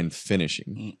and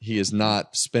finishing. He is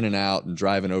not spinning out and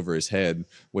driving over his head,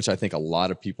 which I think a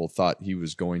lot of people thought he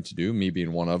was going to do, me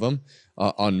being one of them,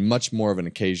 on much more of an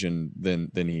occasion than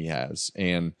he has.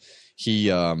 And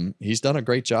he's done a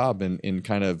great job in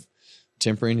kind of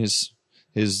tempering his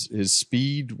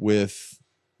speed with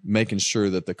making sure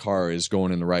that the car is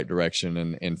going in the right direction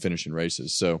and finishing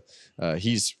races. So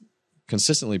he's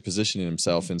consistently positioning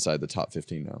himself inside the top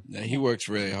 15 now. Yeah, he works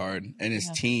really hard, and his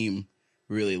team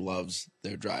really loves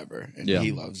their driver, and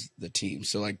he loves the team.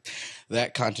 So like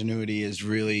that continuity is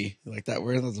really like that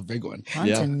word. That's a big one.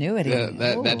 Continuity.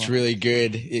 That's really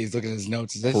good. He's looking at his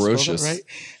notes. Is that ferocious,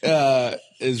 right?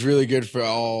 Is really good for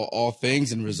all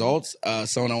things and results.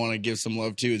 Someone I want to give some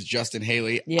love to is Justin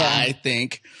Haley. Yeah. I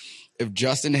think if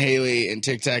Justin Haley and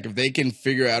Tic Tac, if they can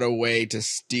figure out a way to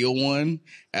steal one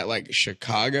at like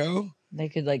Chicago, they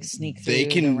could like sneak through. They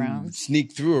can around.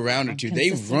 sneak through a round or two.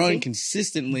 They run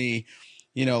consistently,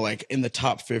 you know, like in the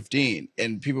top 15,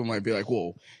 and people might be like,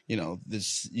 well, you know,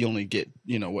 this, you only get,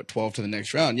 you know, 12 to the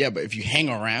next round. Yeah. But if you hang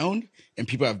around and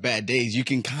people have bad days, you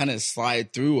can kind of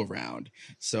slide through a round.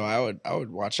 So I would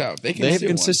watch out. They have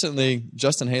consistently,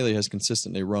 Justin Haley has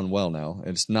consistently run well now.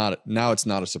 It's not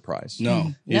a surprise.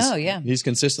 No. He's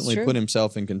consistently put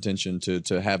himself in contention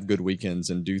to have good weekends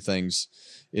and do things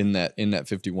in that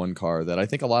 51 car that I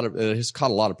think it has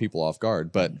caught a lot of people off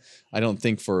guard, but I don't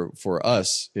think for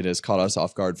us it has caught us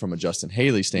off guard from a Justin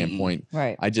Haley standpoint.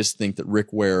 Right. I just think that Rick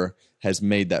Ware has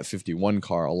made that 51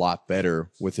 car a lot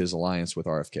better with his alliance with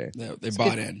RFK. They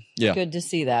bought in. Yeah. Good to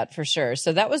see that for sure.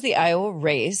 So that was the Iowa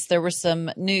race. There were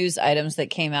some news items that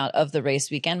came out of the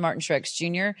race weekend. Martin Truex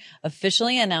Jr.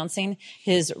 officially announcing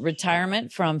his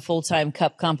retirement from full-time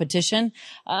Cup competition.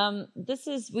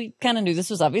 We kind of knew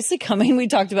this was obviously coming. We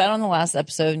talked about it on the last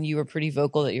episode, and you were pretty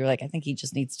vocal that you were like, I think he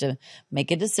just needs to make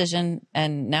a decision.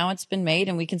 And now it's been made,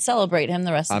 and we can celebrate him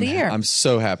the rest of the year. I'm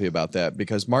so happy about that,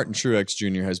 because Martin Truex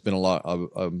Jr. has been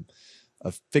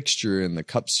a fixture in the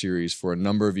Cup Series for a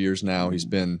number of years now. He's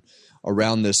been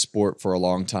around this sport for a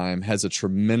long time, has a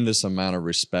tremendous amount of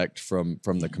respect from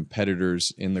the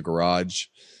competitors in the garage.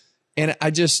 And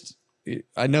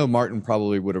I know Martin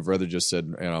probably would have rather just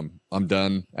said, I'm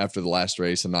done after the last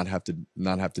race and not have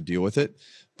to deal with it.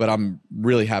 But I'm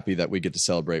really happy that we get to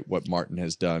celebrate what Martin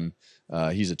has done.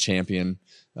 He's a champion.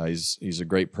 He's a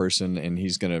great person, and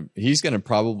he's gonna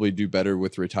probably do better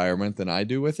with retirement than I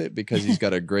do with it, because he's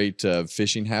got a great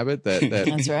fishing habit. That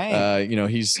That's right. You know,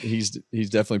 he's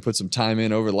definitely put some time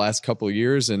in over the last couple of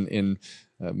years in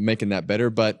making that better.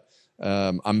 But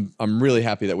I'm really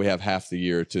happy that we have half the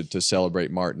year to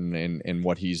celebrate Martin and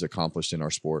what he's accomplished in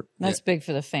our sport. That's big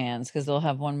for the fans because they'll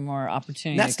have one more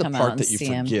opportunity That's to come the out part and that you see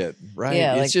him. forget, right?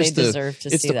 Yeah, it's like just they deserve to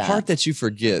it's see the that. part that you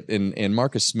forget. And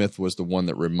Marcus Smith was the one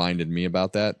that reminded me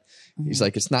about that. He's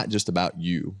like, it's not just about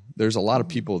you. There's a lot of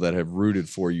people that have rooted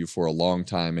for you for a long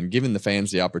time, and giving the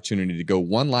fans the opportunity to go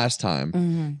one last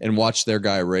time and watch their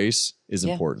guy race is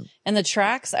important. And the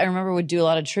tracks, I remember, would do a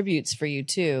lot of tributes for you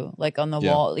too. Like on the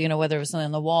wall, you know, whether it was something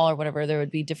on the wall or whatever, there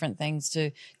would be different things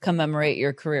to commemorate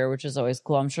your career, which is always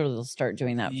cool. I'm sure they'll start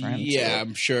doing that for him too. Yeah,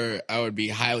 I'm sure I would be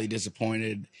highly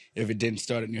disappointed if it didn't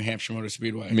start at New Hampshire Motor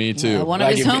Speedway. Me too. One of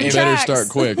his home it tracks. better start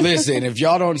quick. Listen, if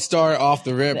y'all don't start off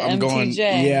the rip, The I'm going.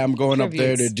 MTJ Yeah, I'm going up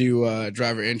there to tributes. do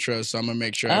driver intro. So I'm gonna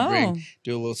make sure I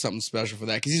do a little something special for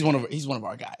that because he's one of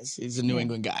our guys. He's a New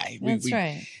England guy. That's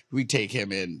right. We take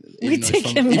him in, We even take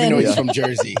him even in. though he's from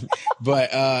Jersey.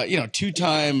 But you know,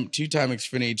 two-time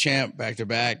Xfinity champ back to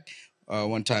back.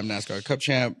 One-time NASCAR Cup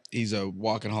champ. He's a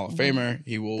walking Hall of Famer.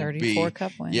 He will 34 be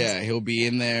Cup wins. Yeah, he'll be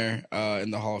in there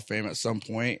in the Hall of Fame at some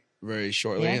point very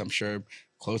shortly. Yeah. I'm sure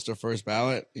close to first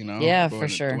ballot. You know, Yeah, but for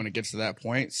sure. when it gets to that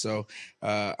point. So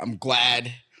I'm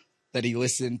glad that he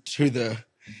listened to the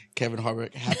Kevin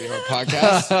Harvick Happy Hour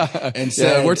podcast and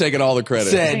said, we're taking all the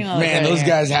credit. Said, Taking all the man, credit those here."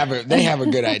 guys have a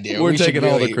good idea. We're We should taking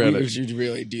all the really- credit. We should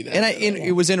really do that. And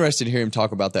it was interesting to hear him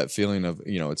talk about that feeling of,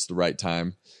 you know, it's the right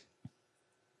time.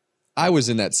 I was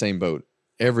in that same boat.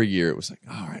 Every year it was like,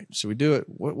 all right, should we do it?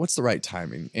 What's the right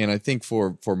timing? And I think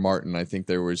for Martin, I think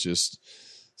there was just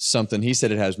something. He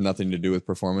said it has nothing to do with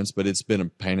performance, but it's been a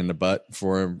pain in the butt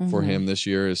for him this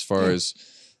year as far as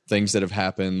things that have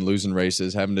happened, losing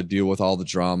races, having to deal with all the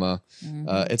drama.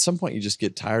 At some point, you just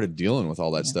get tired of dealing with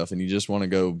all that stuff, and you just want to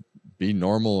go be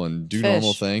normal and do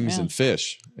normal things and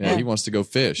fish. Yeah, he wants to go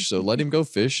fish. So let him go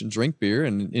fish and drink beer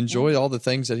and enjoy all the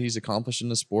things that he's accomplished in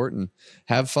the sport and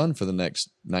have fun for the next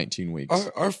 19 weeks.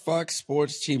 Our Fox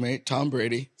Sports teammate, Tom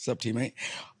Brady, sub teammate,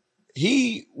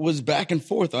 he was back and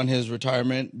forth on his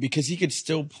retirement because he could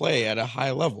still play at a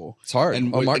high level. It's hard. And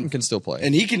Martin can still play.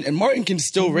 And Martin can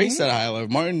still race at a high level.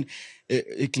 Martin,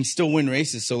 it can still win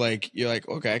races. So like, you're like,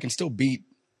 okay, I can still beat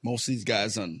most of these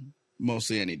guys on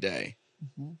mostly any day.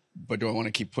 But do I want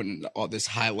to keep putting all this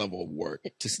high level of work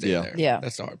to stay there? Yeah.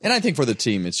 That's the hard part. And I think for the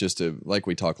team, it's just like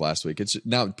we talked last week, it's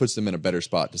now it puts them in a better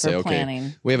spot to say, okay,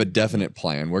 planning. we have a definite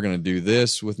plan. We're going to do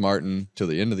this with Martin till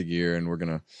the end of the year.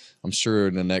 And I'm sure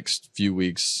in the next few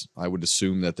weeks, I would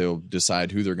assume that they'll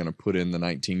decide who they're going to put in the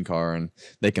 19 car and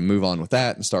they can move on with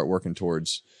that and start working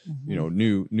towards, you know,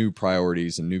 new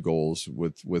priorities and new goals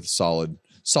with solid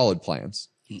plans.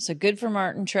 So good for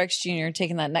Martin Truex Jr.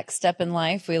 taking that next step in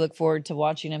life. We look forward to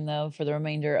watching him though for the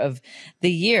remainder of the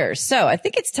year. So I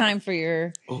think it's time for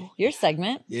your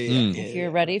segment. If you're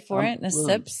ready for it, the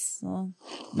sips,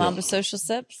 Mamba social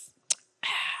sips.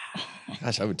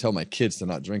 Gosh, I would tell my kids to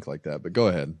not drink like that, but go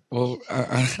ahead. Well,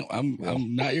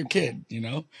 I'm not your kid, you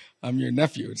know. I'm your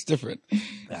nephew. It's different.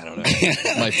 I don't know.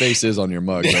 My face is on your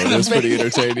mug, though. That's pretty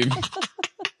entertaining.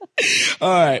 All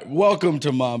right. Welcome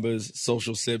to Mamba's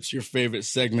Social Sips, your favorite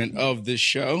segment of this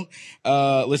show.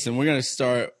 Listen, we're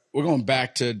going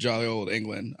back to jolly old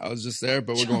England. I was just there,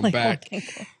 but we're going back.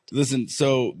 Listen,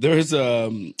 so there's a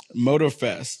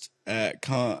Motorfest at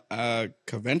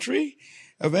Coventry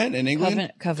event in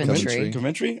England.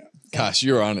 Coventry. Gosh,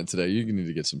 you're on it today. You need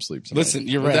to get some sleep tonight. Listen,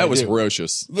 you're right. That was dude.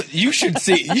 ferocious. You should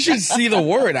see the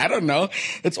word. I don't know.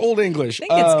 It's Old English. I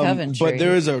think it's Coventry. But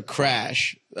there is a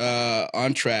crash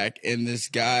on track, and this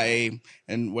guy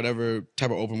and whatever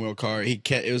type of open wheel car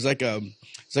it was like a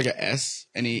S,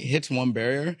 and he hits one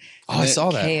barrier. Oh, I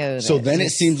saw that. KO'd So it. then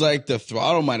it seems like the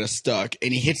throttle might have stuck,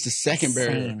 and he hits the second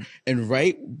barrier. And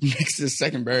right next to the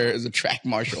second barrier is a track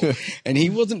marshal, and he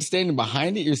wasn't standing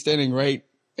behind it. You're standing right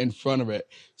in front of it.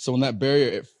 So when that barrier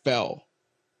it fell,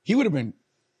 he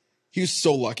was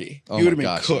so lucky. Oh He would have my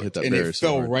been gosh, it hit cooked, that and barrier it so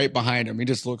fell hard. right behind him. He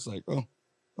just looks like,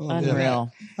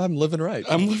 Unreal. I'm living right.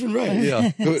 I'm living right.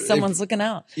 Yeah. Someone's looking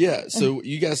out. Yeah. So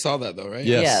you guys saw that though, right?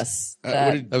 Yes. Yes.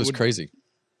 What That was crazy.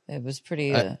 It was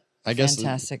pretty I guess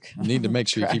fantastic. you need to make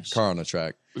sure you keep Crash. your car on the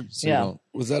track. So you Yeah. don't-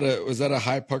 Was that a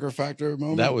high pucker factor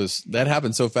moment? that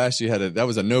happened so fast. That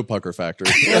was a no pucker factor.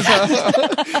 It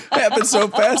happened so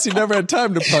fast. You never had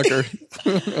time to pucker.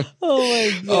 Oh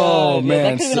my god! Oh, man.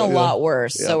 that could have been a lot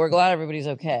worse. So we're glad everybody's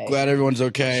okay. Glad everyone's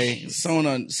okay.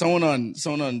 Someone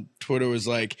on Twitter was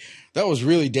like, "That was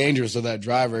really dangerous of that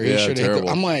driver. He Yeah, should have." terrible.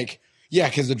 I'm like, yeah,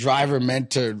 because the driver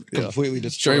meant to completely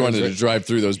destroy. Sure, he wanted to drive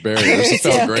through those barriers. It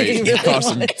felt Yeah, great. he It really cost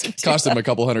wanted to do him a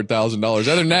couple $100,000.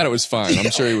 Other than that, it was fine. I'm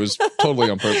sure he was totally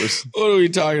on purpose. What are we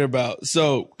talking about?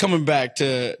 So coming back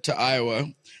to Iowa,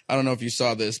 I don't know if you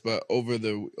saw this, but over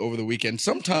the weekend,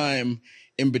 sometime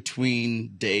in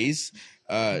between days,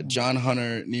 John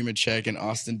Hunter Nemechek and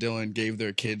Austin Dillon gave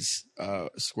their kids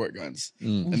squirt guns,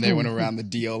 and they went around the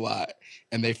DO lot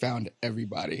and they found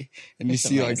everybody. And you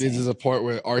see, like, this is a part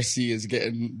where RC is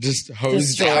getting just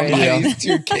hosed down by these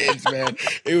two kids, man.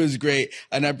 It was great.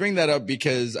 And I bring that up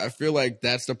because I feel like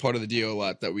that's the part of the DO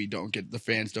lot that the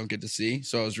fans don't get to see.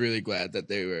 So I was really glad that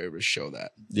they were able to show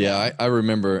that. Yeah, I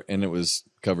remember, and it was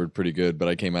covered pretty good, but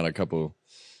I came out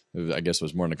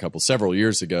several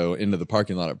years ago into the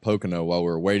parking lot at Pocono while we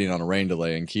were waiting on a rain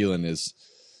delay, and Keelan is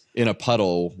in a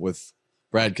puddle with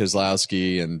Brad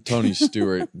Keselowski and Tony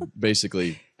Stewart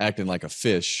basically acting like a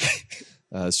fish,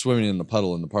 swimming in the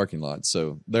puddle in the parking lot.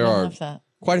 So there are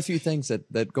quite a few things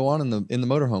that go on in the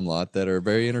motorhome lot that are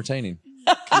very entertaining.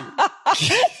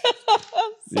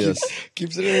 Yes,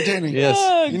 keeps it entertaining.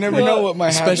 Yes, you never know what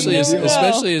might happen.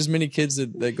 Especially as many kids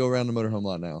that go around the motorhome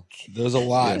lot now. There's a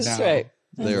lot now. That's right.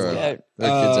 There are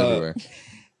kids everywhere.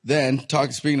 Then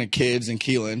speaking of kids and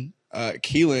Keelan,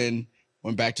 Keelan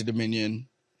went back to Dominion.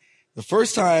 The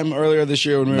first time earlier this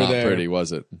year when we were there. Not pretty,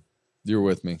 was it? You were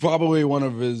with me. Probably one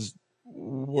of his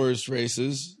worst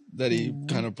races that he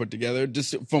kind of put together,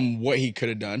 just from what he could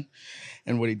have done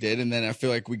and what he did. And then I feel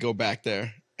like we go back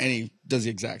there and he does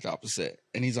the exact opposit.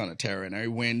 And he's on a tear right now. He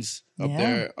wins up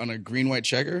there on a green-white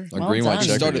checker. Green-white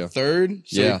checker, started third,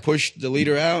 so he pushed the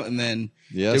leader out and then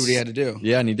did what he had to do.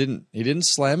 Yeah, and he didn't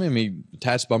slam him. He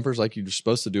attached bumpers like you're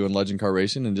supposed to do in legend car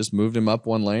racing and just moved him up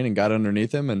one lane and got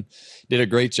underneath him and did a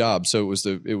great job. So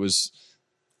it was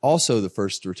also the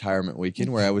first retirement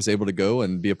weekend where I was able to go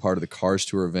and be a part of the Cars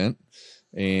Tour event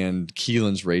and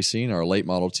Keelan's Racing, our late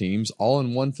model teams, all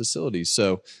in one facility.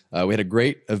 So we had a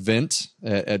great event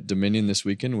at Dominion this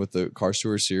weekend with the Cars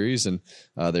Tour Series, and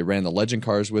they ran the legend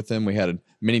cars with them. We had a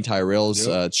Mini Tyrell's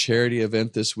charity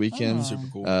event this weekend Super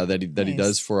cool. that he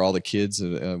does for all the kids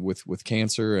with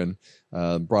cancer,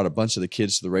 and brought a bunch of the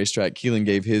kids to the racetrack. Keelan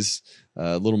gave his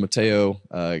little Mateo.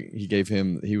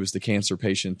 He was the cancer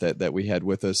patient that we had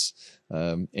with us.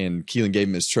 And Keelan gave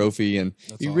him his trophy, and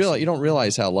you don't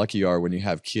realize how lucky you are when you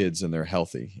have kids and they're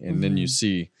healthy. And then you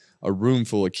see a room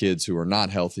full of kids who are not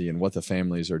healthy and what the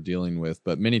families are dealing with.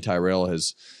 But Mini Tyrell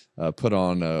has put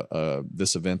on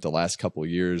this event the last couple of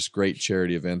years, great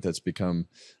charity event that's become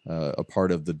a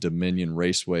part of the Dominion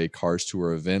Raceway Cars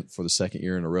Tour event for the second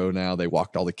year in a row now. They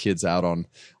walked all the kids out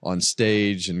on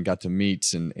stage and got to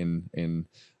meet and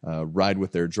ride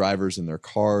with their drivers in their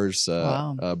cars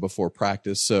before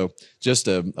practice. So just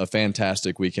a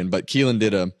fantastic weekend. But Keelan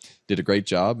did a great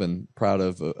job, and proud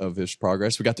of his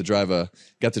progress. We got to drive a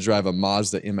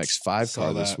Mazda MX-5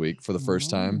 car this week for the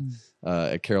first time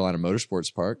at Carolina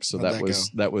Motorsports Park. So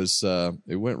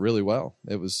it went really well.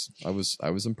 I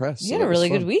was impressed. You had a really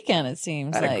good weekend, it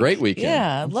seems. I had a great weekend.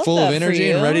 Yeah, I'd love full that of energy for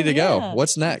you. and ready to go. Yeah.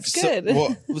 What's next? Good.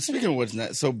 Well, speaking of what's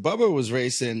next, so Bubba was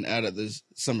racing out of the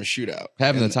summer shootout,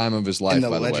 Having the time of his life, in the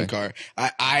by the way. legend car.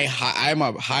 I'm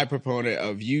a high proponent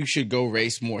of you should go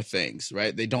race more things,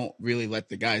 right? They don't really let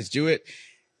the guys do it.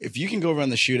 If you can go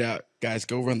run the shootout, guys,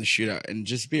 go run the shootout and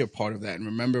just be a part of that and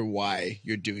remember why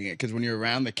you're doing it. Because when you're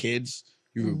around the kids,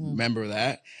 you remember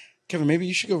that. Kevin, maybe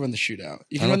you should go run the shootout.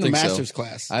 You can run the Masters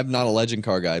class. I'm not a legend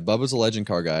car guy. Bubba's a legend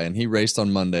car guy, and he raced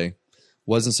on Monday.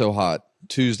 Wasn't so hot.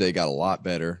 Tuesday got a lot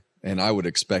better, and I would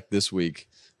expect this week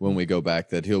when we go back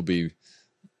that he'll be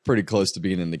pretty close to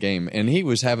being in the game. And he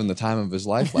was having the time of his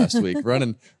life last week,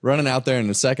 running out there in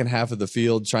the second half of the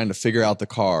field, trying to figure out the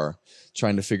car,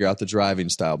 trying to figure out the driving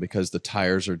style because the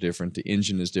tires are different, the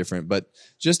engine is different. But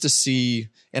just to see,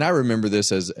 and I remember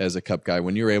this as a Cup guy,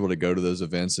 when you're able to go to those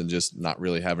events and just not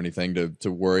really have anything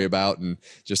to worry about and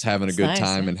just having a good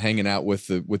time and hanging out with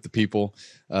the people.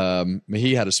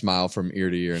 He had a smile from ear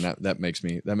to ear, and that makes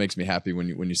me happy when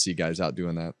you see guys out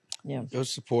doing that. Yeah. Go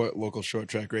support local short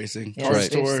track racing.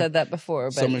 Yes, we've said that before,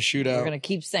 but summer shootout. We're going to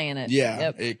keep saying it.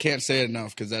 Yeah, it can't say it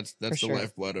enough because that's the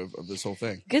lifeblood of this whole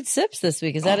thing. Good sips this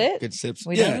week. Is that it? Good sips.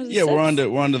 We're on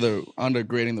to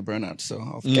grading the burnouts. So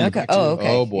I'll okay. Okay.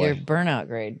 Oh boy, your burnout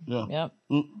grade. Yeah.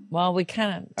 Yep. Well, we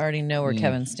kind of already know where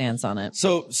Kevin stands on it.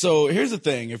 So here's the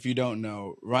thing: if you don't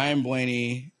know, Ryan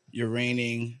Blaney, your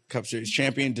reigning Cup Series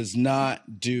champion, does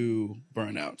not do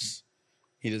burnouts.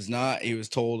 He does not. He was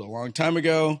told a long time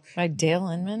ago By Dale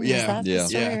Inman. Yeah, Is that the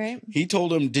story, right? He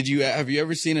told him, have you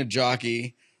ever seen a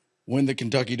jockey win the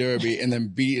Kentucky Derby and then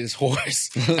beat his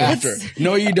horse after?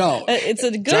 No, you don't. It's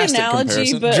a good Drastic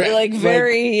analogy, comparison. but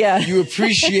very You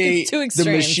appreciate Two the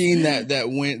extremes. machine that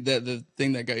win, the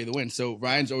thing that got you the win. So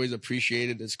Ryan's always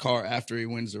appreciated his car after he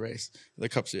wins the race, the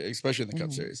Cup Series, especially in the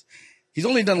Cup Series. He's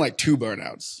only done like 2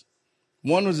 burnouts.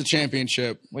 One was a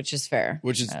championship, which is fair.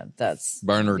 Which is that's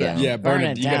burn her down. Yeah, burn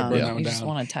it. You got to burn that You one just down.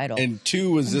 want a title. And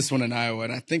 2 was this one in Iowa,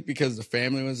 and I think because the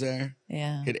family was there,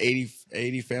 yeah, he had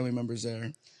 80 family members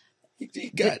there.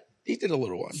 He did a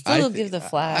little one. Still give the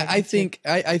flag. I think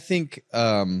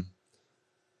a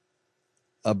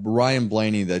Ryan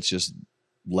Blaney that's just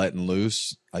letting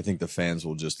loose, I think the fans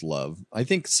will just love. I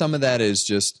think some of that is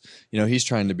just, he's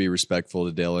trying to be respectful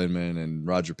to Dale Inman and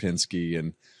Roger Penske,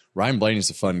 and Ryan Blaney's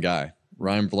a fun guy.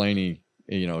 Ryan Blaney,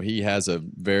 he has a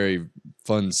very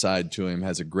fun side to him,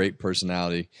 has a great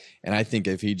personality, and I think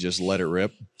if he just let it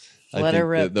rip,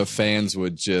 the fans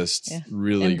would just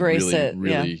really, embrace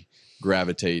really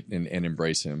gravitate and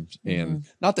embrace him. And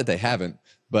not that they haven't,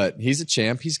 but he's a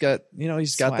champ. He's got,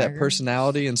 he's got that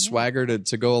personality and swagger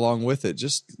to go along with it.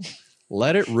 Just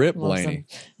let it rip, Blaney.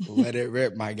 Let it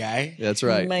rip, my guy. That's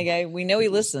right. My guy, we know he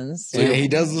listens. So he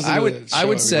does listen. I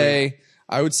would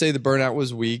say the burnout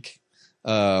was weak.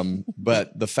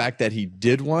 But the fact that he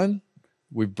did one,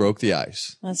 we broke the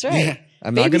ice. That's right. Yeah.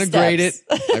 I'm not going to grade it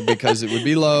because it would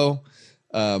be low.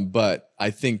 But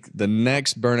I think the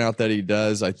next burnout that he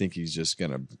does, I think he's just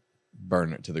going to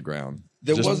burn it to the ground.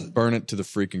 Burn it to the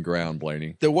freaking ground,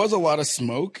 Blaney. There was a lot of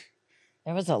smoke.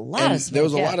 There was a lot of smoke. There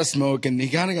was a lot of smoke, and he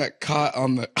kind of got caught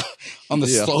on the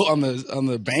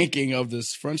banking of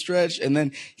this front stretch, and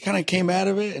then he kind of came out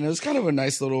of it, and it was kind of a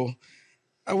nice little.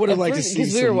 I would have liked to see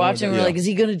because we were watching. We're like, is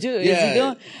he going to do it? Yeah. Is he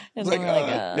going? And Like,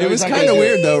 it was kind of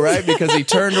weird though, right? Because he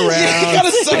turned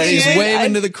around and he's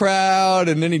waving to the crowd,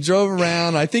 and then he drove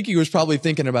around. I think he was probably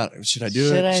thinking about, should I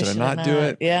do it? Should I not do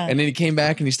it? Yeah. And then he came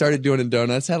back and he started doing it in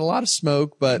donuts. Had a lot of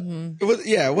smoke, but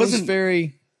it wasn't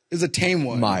very. It was a tame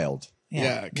one, mild.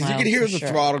 Yeah, because you could hear the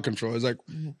throttle control. It was like,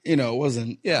 it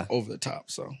wasn't over the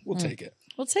top. So we'll take it.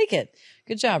 We'll take it.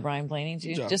 Good job, Ryan Blaney.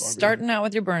 Just starting out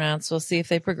with your burnouts. We'll see if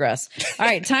they progress. All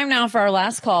right, time now for our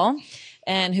last call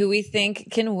and who we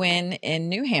think can win in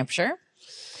New Hampshire.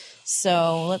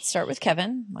 So let's start with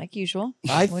Kevin, like usual.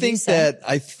 I think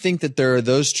that there are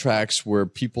those tracks where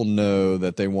people know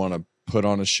that they want to put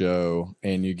on a show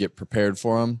and you get prepared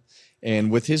for them.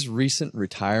 And with his recent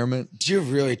retirement, you're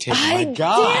really taking my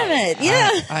God. Damn it!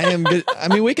 Yeah, I am good. I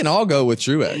mean, we can all go with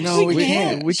Truex. No, we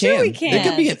can't. We sure can. We can. It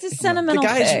could be it's a sentimental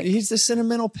pick. He's the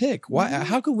sentimental pick. Why?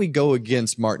 How could we go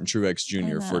against Martin Truex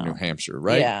Jr. for New Hampshire?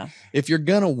 Right? Yeah. If you're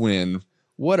gonna win,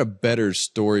 what a better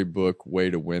storybook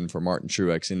way to win for Martin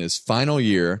Truex in his final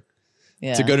year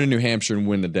to go to New Hampshire and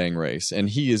win the dang race. And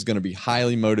he is going to be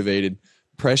highly motivated.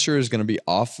 Pressure is going to be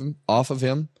off of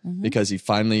him because he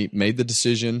finally made the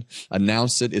decision,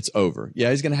 announced it. It's over.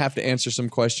 Yeah, he's going to have to answer some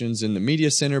questions in the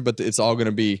media center, but it's all going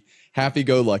to be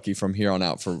happy-go-lucky from here on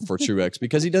out for Truex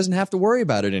because he doesn't have to worry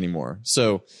about it anymore.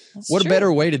 So a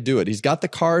better way to do it. He's got the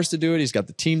cars to do it. He's got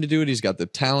the team to do it. He's got the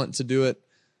talent to do it.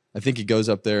 I think he goes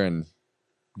up there and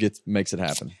makes it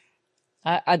happen.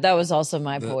 That was also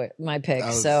my pick,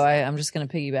 so I'm just going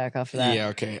to piggyback off of that. Yeah,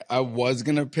 okay. I was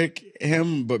going to pick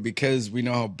him, but because we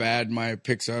know how bad my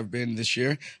picks have been this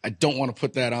year, I don't want to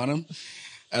put that on him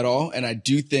at all. And I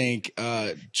do think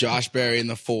Josh Berry in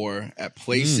the 4 at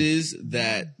places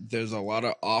that there's a lot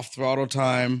of off-throttle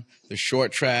time, the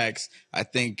short tracks. I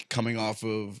think coming off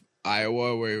of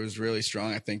Iowa where he was really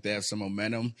strong, I think they have some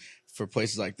momentum for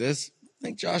places like this. I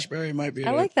think Josh Berry might be.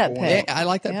 I like that pick. I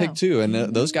like that pick too. And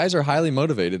those guys are highly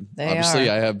motivated.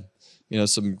 Obviously, I have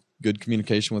some good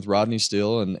communication with Rodney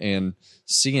still, and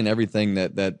seeing everything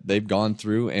that they've gone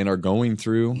through and are going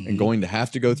through and going to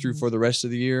have to go through for the rest of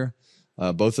the year.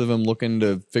 Both of them looking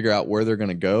to figure out where they're going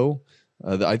to go.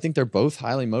 I think they're both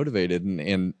highly motivated,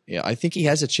 and I think he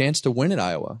has a chance to win at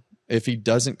Iowa if he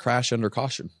doesn't crash under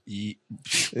caution.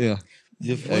 Yeah,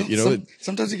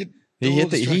 sometimes you get.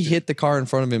 He hit the car in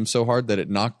front of him so hard that it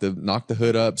knocked the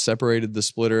hood up, separated the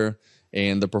splitter,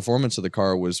 and the performance of the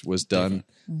car was done.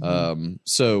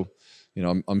 So,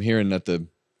 I'm hearing that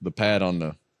the pad on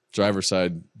the driver's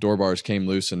side door bars came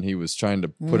loose and he was trying to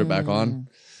put it back on.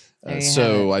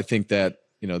 So I think that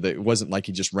that it wasn't like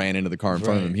he just ran into the car in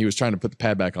front of him. He was trying to put the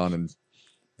pad back on, and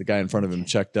the guy in front of him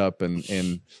checked up, but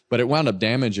it wound up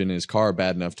damaging his car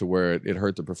bad enough to where it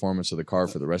hurt the performance of the car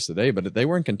for the rest of the day. But they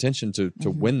were in contention to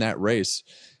win that race.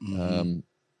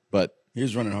 But he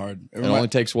was running hard. It only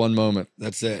takes one moment.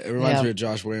 That's it. It reminds me of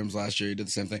Josh Williams last year. He did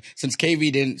the same thing. Since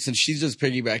she's just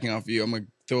piggybacking off you, I'm going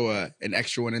to throw an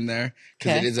extra one in there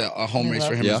because it is a home race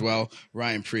for him as well.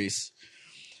 Ryan Preece.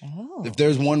 Oh. If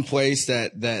there's one place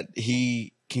that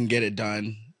he can get it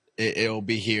done, it'll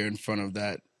be here in front of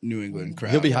that New England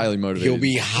crowd. He'll be highly motivated.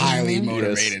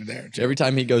 There. Too. Every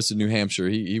time he goes to New Hampshire,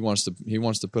 he wants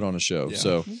to put on a show. Yeah.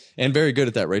 So and very good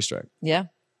at that racetrack. Yeah.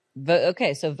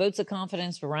 Okay, so votes of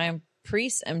confidence for Ryan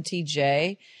Preece,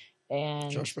 MTJ,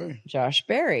 and Josh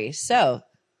Berry. So,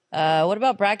 what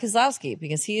about Brad Keselowski?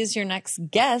 Because he is your next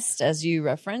guest, as you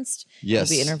referenced. Yes.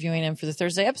 We'll be interviewing him for the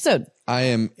Thursday episode. I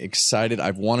am excited.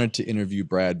 I've wanted to interview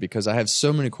Brad because I have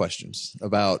so many questions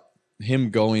about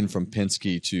him going from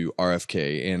Penske to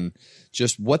RFK and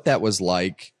just what that was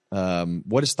like,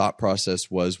 what his thought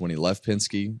process was when he left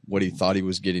Penske, what he thought he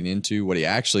was getting into, what he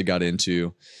actually got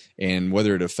into, and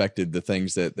whether it affected the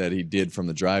things that he did from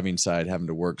the driving side, having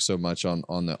to work so much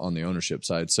on the ownership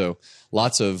side. So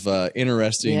lots of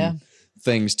interesting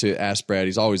things to ask Brad.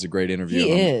 He's always a great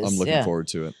interview. I'm looking forward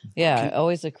to it. Yeah,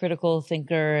 always a critical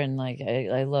thinker, and like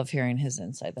I love hearing his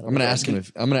insight. I'm going to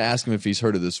ask him if he's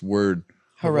heard of this word.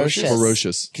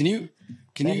 Ferocious. Can you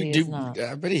do?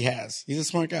 I bet he has. He's a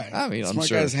smart guy. I mean, smart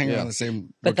guys hang around the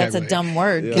same. But that's a dumb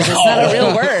word because it's not a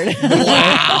real word.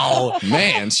 Wow,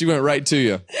 man, she went right to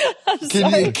you.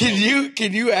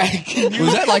 Can you act?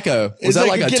 Was that like a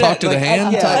talk to the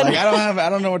hand type? Like, I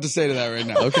don't know what to say to that right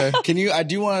now. Okay. I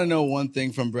do want to know one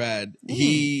thing from Brad.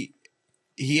 He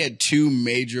had two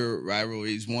major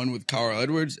rivalries, one with Carl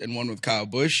Edwards and one with Kyle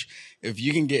Busch. If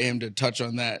you can get him to touch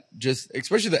on that, just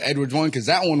especially the Edwards one, because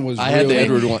that one was I had the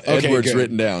Edwards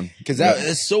written down. Because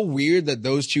it's so weird that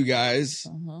those two guys,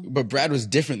 but Brad was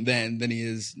different then than he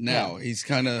is now. Yeah. He's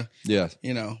kind of,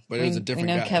 but it was a different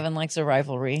guy. We know Kevin likes a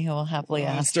rivalry. He'll happily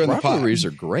ask. Rivalries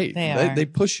are great. They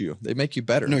push you. They make you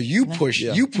better. No, you push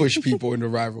people into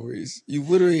rivalries. You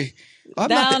literally. I'm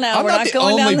not the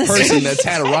only person that's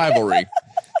had a rivalry.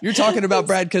 You're talking about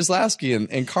Brad Keselowski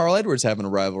and Carl Edwards having a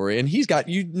rivalry, and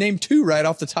you named two right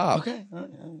off the top. Okay. All right.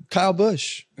 Kyle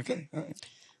Busch. Okay. All right.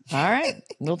 All right.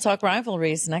 We'll talk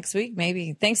rivalries next week,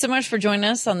 maybe. Thanks so much for joining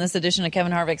us on this edition of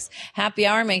Kevin Harvick's Happy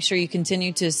Hour. Make sure you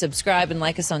continue to subscribe and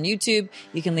like us on YouTube.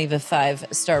 You can leave a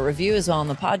 5-star review as well in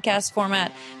the podcast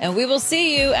format, and we will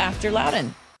see you after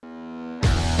Loudon.